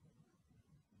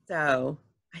 So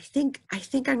I think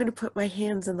I'm going to put my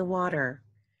hands in the water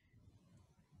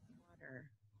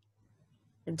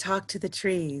and talk to the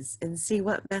trees and see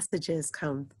what messages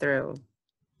come through.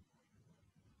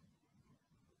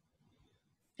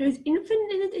 There is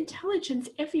infinite intelligence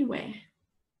everywhere.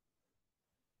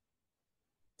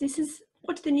 This is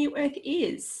what the new earth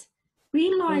is.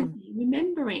 Realizing,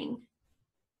 remembering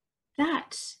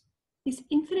that this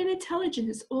infinite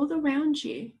intelligence is all around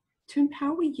you to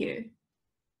empower you.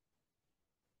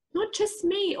 Not just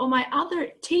me or my other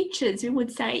teachers who would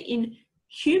say in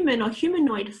human or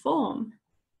humanoid form.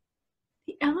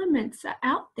 The elements are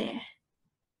out there.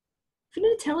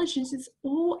 Infinite intelligence is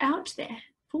all out there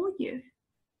for you.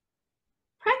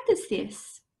 Practice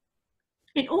this.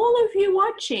 And all of you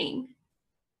watching,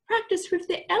 practice with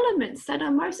the elements that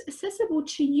are most accessible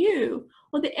to you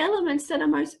or the elements that are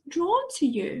most drawn to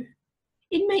you.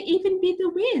 It may even be the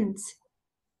wind.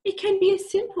 It can be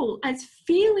as simple as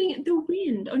feeling the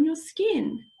wind on your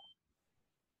skin.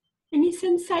 Any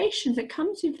sensations that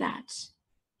comes with that.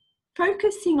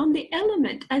 Focusing on the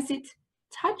element as it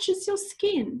touches your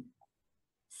skin.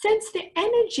 Sense the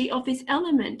energy of this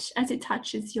element as it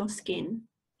touches your skin.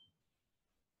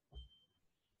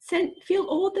 Feel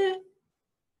all the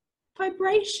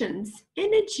vibrations,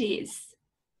 energies,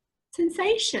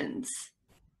 sensations.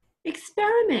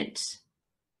 Experiment.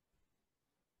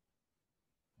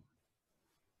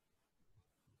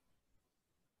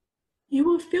 You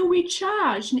will feel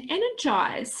recharged and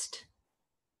energized.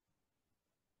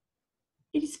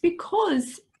 It is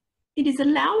because it is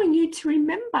allowing you to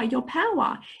remember your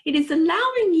power. It is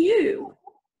allowing you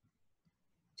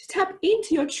to tap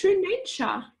into your true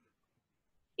nature.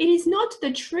 It is not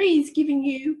the trees giving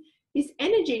you this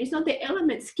energy. It's not the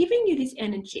elements giving you this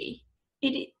energy.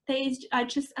 They are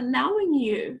just allowing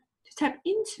you to tap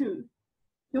into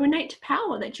your innate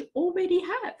power that you already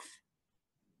have.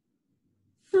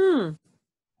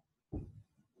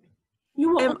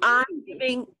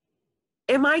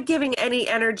 Am I giving any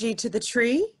energy to the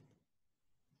tree?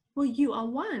 Well, you are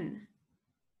one.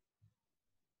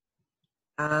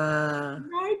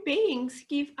 No beings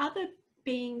give other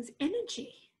beings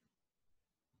energy.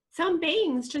 Some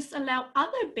beings just allow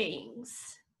other beings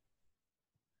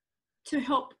to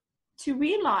help to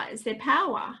realize their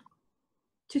power,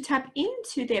 to tap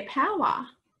into their power.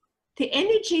 The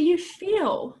energy you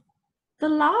feel, the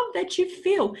love that you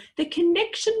feel, the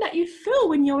connection that you feel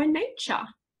when you're in nature.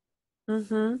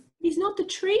 It's not the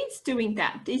trees doing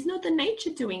that. It's not the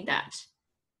nature doing that.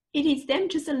 It is them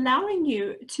just allowing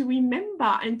you to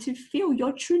remember and to feel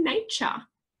your true nature.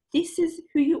 This is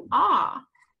who you are.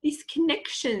 This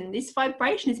connection, this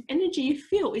vibration, this energy you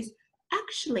feel is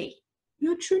actually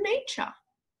your true nature.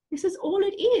 This is all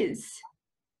it is.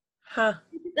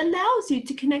 It allows you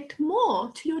to connect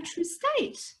more to your true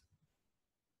state.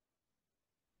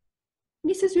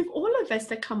 This is with all of us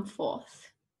that come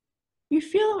forth. You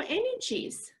feel our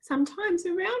energies sometimes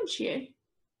around you.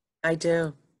 I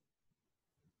do.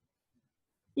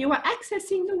 You are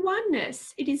accessing the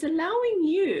oneness. It is allowing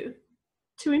you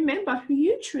to remember who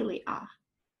you truly are.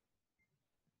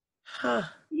 It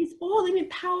is all an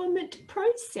empowerment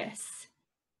process.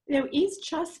 There is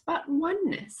just but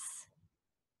oneness.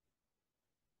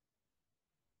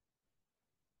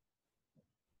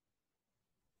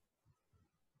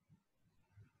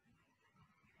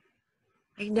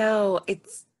 I know.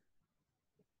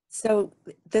 So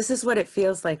this is what it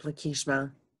feels like,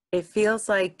 Lakeshma. It feels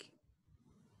like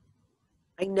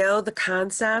I know the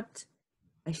concept.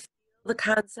 I feel the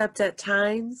concept at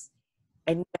times.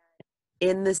 And yet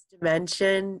in this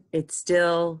dimension, it's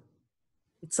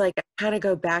like I kind of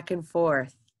go back and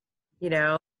forth,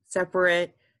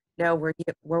 separate. No,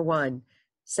 we're one.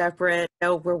 Separate.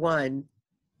 No, we're one.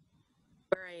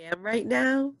 Where I am right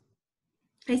now.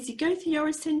 As you go through your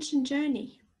ascension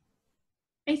journey,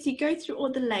 as you go through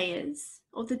all the layers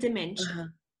of the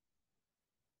dimension,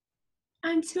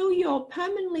 until you're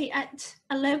permanently at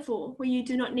a level where you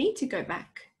do not need to go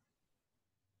back.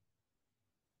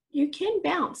 You can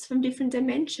bounce from different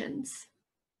dimensions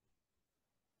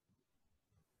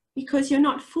because you're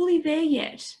not fully there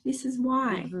yet. This is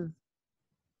why.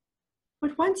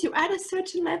 But once you're at a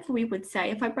certain level, we would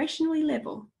say, a vibrationally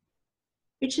level,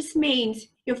 it just means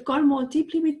you've gone more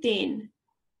deeply within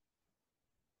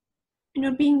and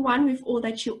you're being one with all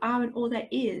that you are and all that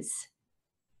is.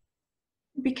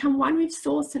 Become one with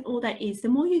source and all that is. The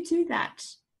more you do that,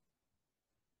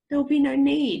 there will be no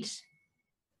need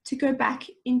to go back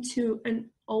into an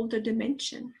older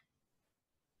dimension.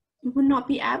 You will not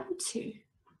be able to.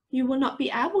 You will not be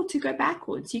able to go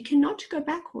backwards. You cannot go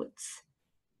backwards.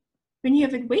 When you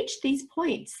have reached these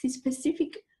points, these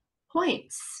specific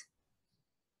points,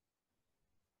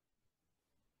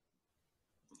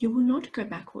 you will not go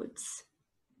backwards.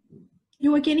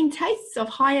 You are getting tastes of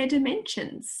higher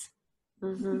dimensions.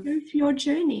 Mm-hmm. You go through your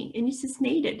journey, and this is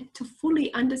needed to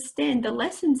fully understand the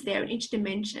lessons there in each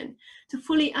dimension, to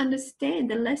fully understand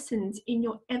the lessons in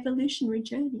your evolutionary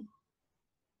journey.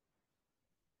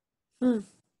 Mm.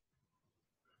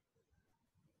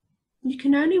 You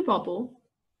can only wobble.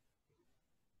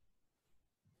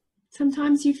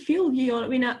 Sometimes you feel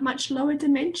you're in a much lower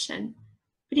dimension,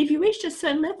 but if you reach a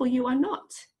certain level, you are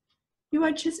not. You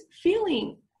are just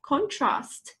feeling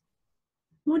contrast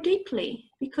more deeply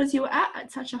because you are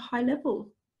at such a high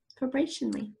level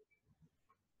vibrationally.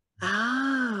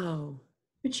 Oh.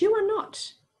 But you are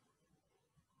not.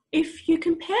 If you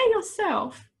compare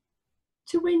yourself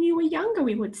to when you were younger,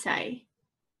 we would say,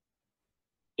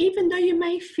 even though you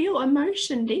may feel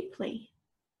emotion deeply,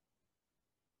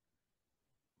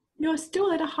 you're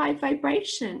still at a high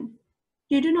vibration.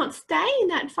 You do not stay in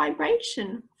that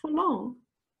vibration for long.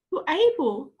 You're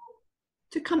able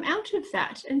to come out of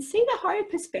that and see the higher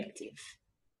perspective.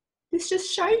 This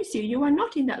just shows you are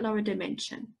not in that lower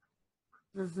dimension.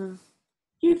 Mm-hmm.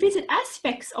 You visit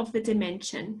aspects of the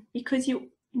dimension because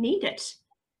you need it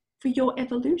for your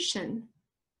evolution.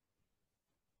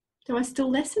 There are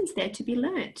still lessons there to be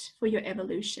learnt for your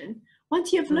evolution.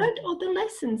 Once you have learned all the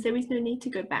lessons, there is no need to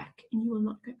go back, and you will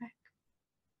not go back.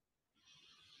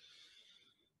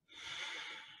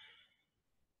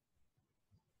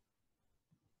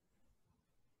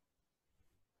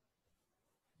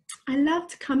 I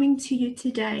loved coming to you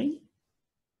today.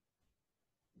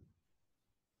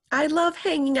 I love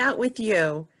hanging out with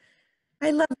you.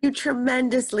 I love you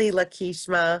tremendously,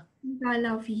 Lakeshma. I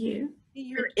love you.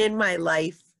 You're in my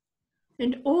life.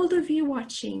 And all of you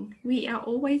watching, we are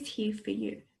always here for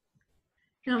you.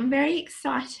 And I'm very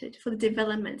excited for the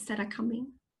developments that are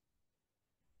coming.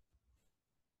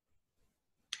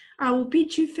 I will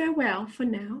bid you farewell for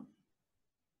now.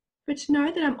 But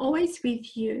know that I'm always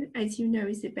with you, as you know,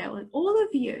 Isabelle, and all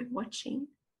of you watching.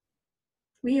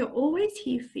 We are always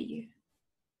here for you.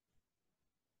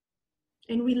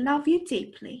 And we love you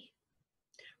deeply.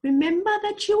 Remember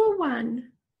that you are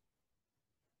one.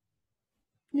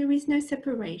 There is no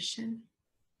separation.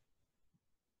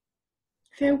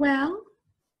 Farewell.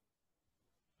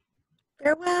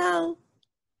 Farewell.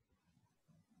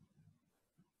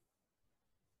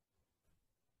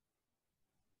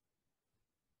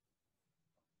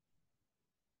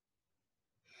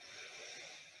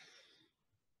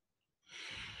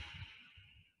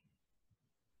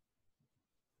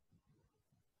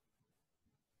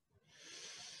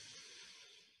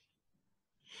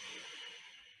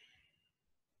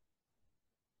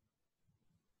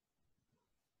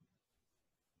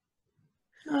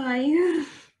 Hi.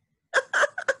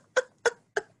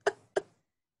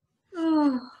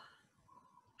 Oh.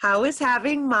 How is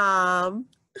having mom?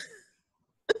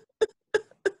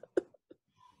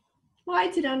 Why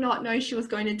did I not know she was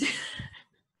going to do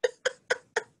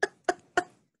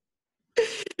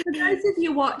For those of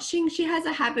you watching, she has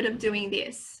a habit of doing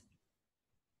this.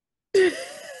 I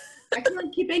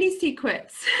can't keep any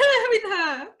secrets with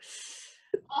her.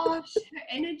 Oh, her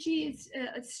energy is,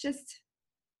 it's just,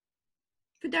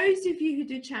 for those of you who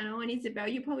do channel, and Isabelle,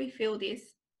 you probably feel this.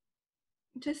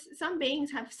 Just some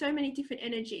beings have so many different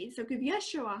energies. So with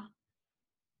Yeshua,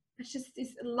 it's just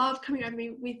this love coming over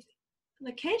me. With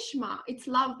Lakeshma, it's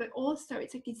love, but also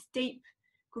it's like this deep,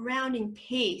 grounding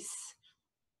peace.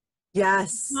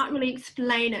 Yes. I can't really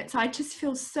explain it. So I just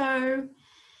feel so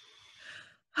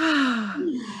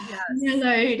Yes.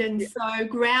 mellowed and so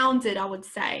grounded, I would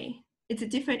say. It's a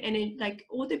different energy, like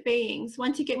all the beings,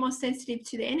 once you get more sensitive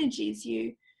to the energies,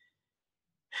 you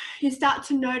start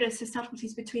to notice the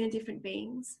subtleties between the different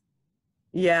beings.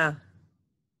 Yeah.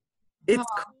 It's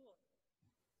cool.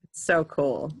 It's so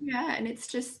cool. Yeah, and it's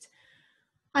just,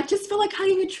 I just feel like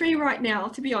hugging a tree right now,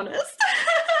 to be honest.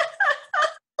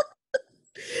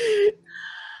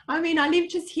 I mean, I live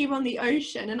just here on the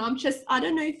ocean, and I'm just, I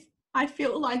don't know if I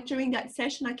feel like during that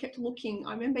session I kept looking.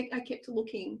 I remember I kept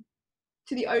looking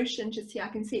to the ocean just here. I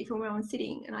can see it from where I'm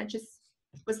sitting, and I just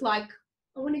was like,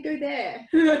 I want to go there.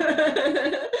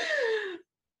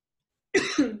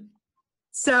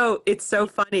 So it's so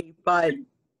funny, but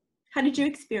how did you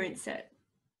experience it?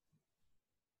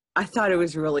 I thought it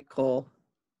was really cool.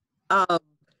 But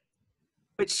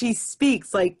she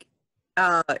speaks like,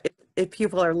 if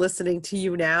people are listening to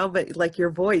you now, but like your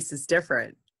voice is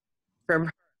different from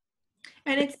her.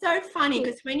 And it's so funny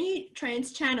because when you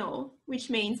trance channel, which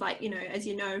means, like, you know, as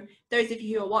you know, those of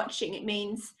you who are watching, it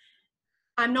means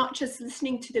I'm not just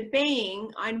listening to the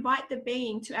being, I invite the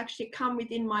being to actually come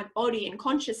within my body and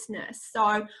consciousness.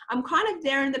 So I'm kind of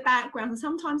there in the background, and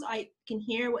sometimes I can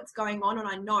hear what's going on and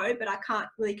I know, but I can't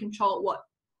really control what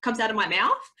comes out of my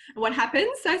mouth and what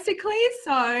happens, basically.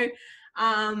 So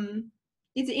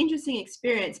it's an interesting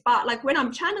experience. But like when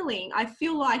I'm channeling, I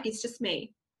feel like it's just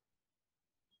me.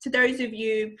 To those of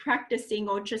you practicing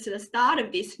or just at the start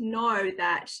of this, know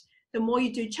that the more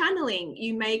you do channeling,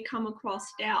 you may come across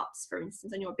doubts, for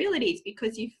instance, on your abilities,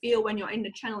 because you feel when you're in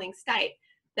the channeling state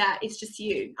that it's just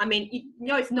you. I mean, you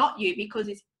know it's not you because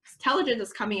it's intelligence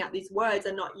is coming out. These words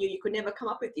are not you. You could never come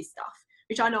up with this stuff,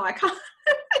 which I know I can't.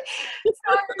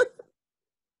 So,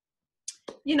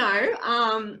 you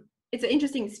know, it's an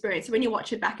interesting experience. When you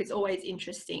watch it back, it's always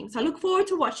interesting. So I look forward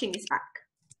to watching this back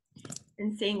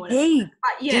and seeing what Hey,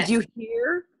 yes. Did you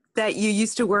hear that you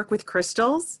used to work with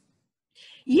crystals?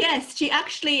 Yes, she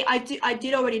actually, I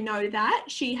did already know that.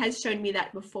 She has shown me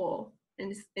that before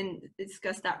and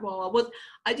discussed that while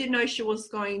I didn't know she was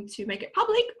going to make it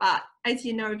public, but as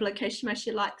you know, Lakeshma,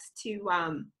 she likes to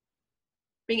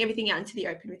bring everything out into the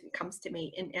open when it comes to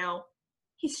me and our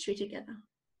history together.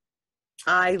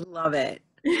 I love it.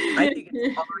 I think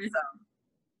it's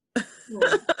awesome.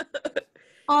 Yeah.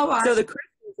 All right. So the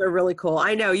crystals are really cool.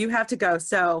 I know you have to go.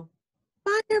 So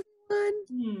bye,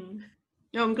 everyone.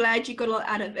 I'm glad you got a lot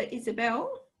out of it,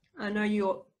 Isabelle. I know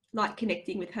you're like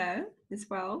connecting with her as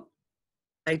well.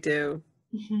 I do.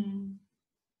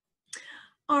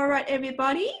 All right,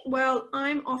 everybody. Well,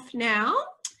 I'm off now.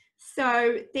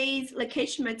 So these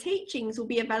Lakeshma teachings will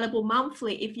be available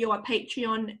monthly if you're a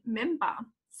Patreon member.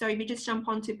 So if you just jump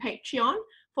onto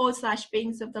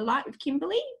Patreon/Beings of the Light with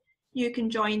Kimberley, you can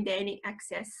join there and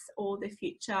access all the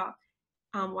future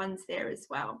ones there as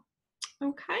well.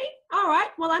 Okay. All right.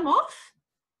 Well, I'm off.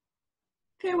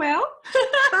 Farewell.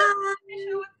 Bye.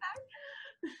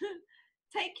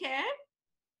 Take care.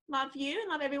 Love you and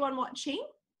love everyone watching.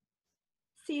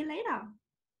 See you later.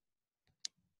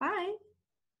 Bye.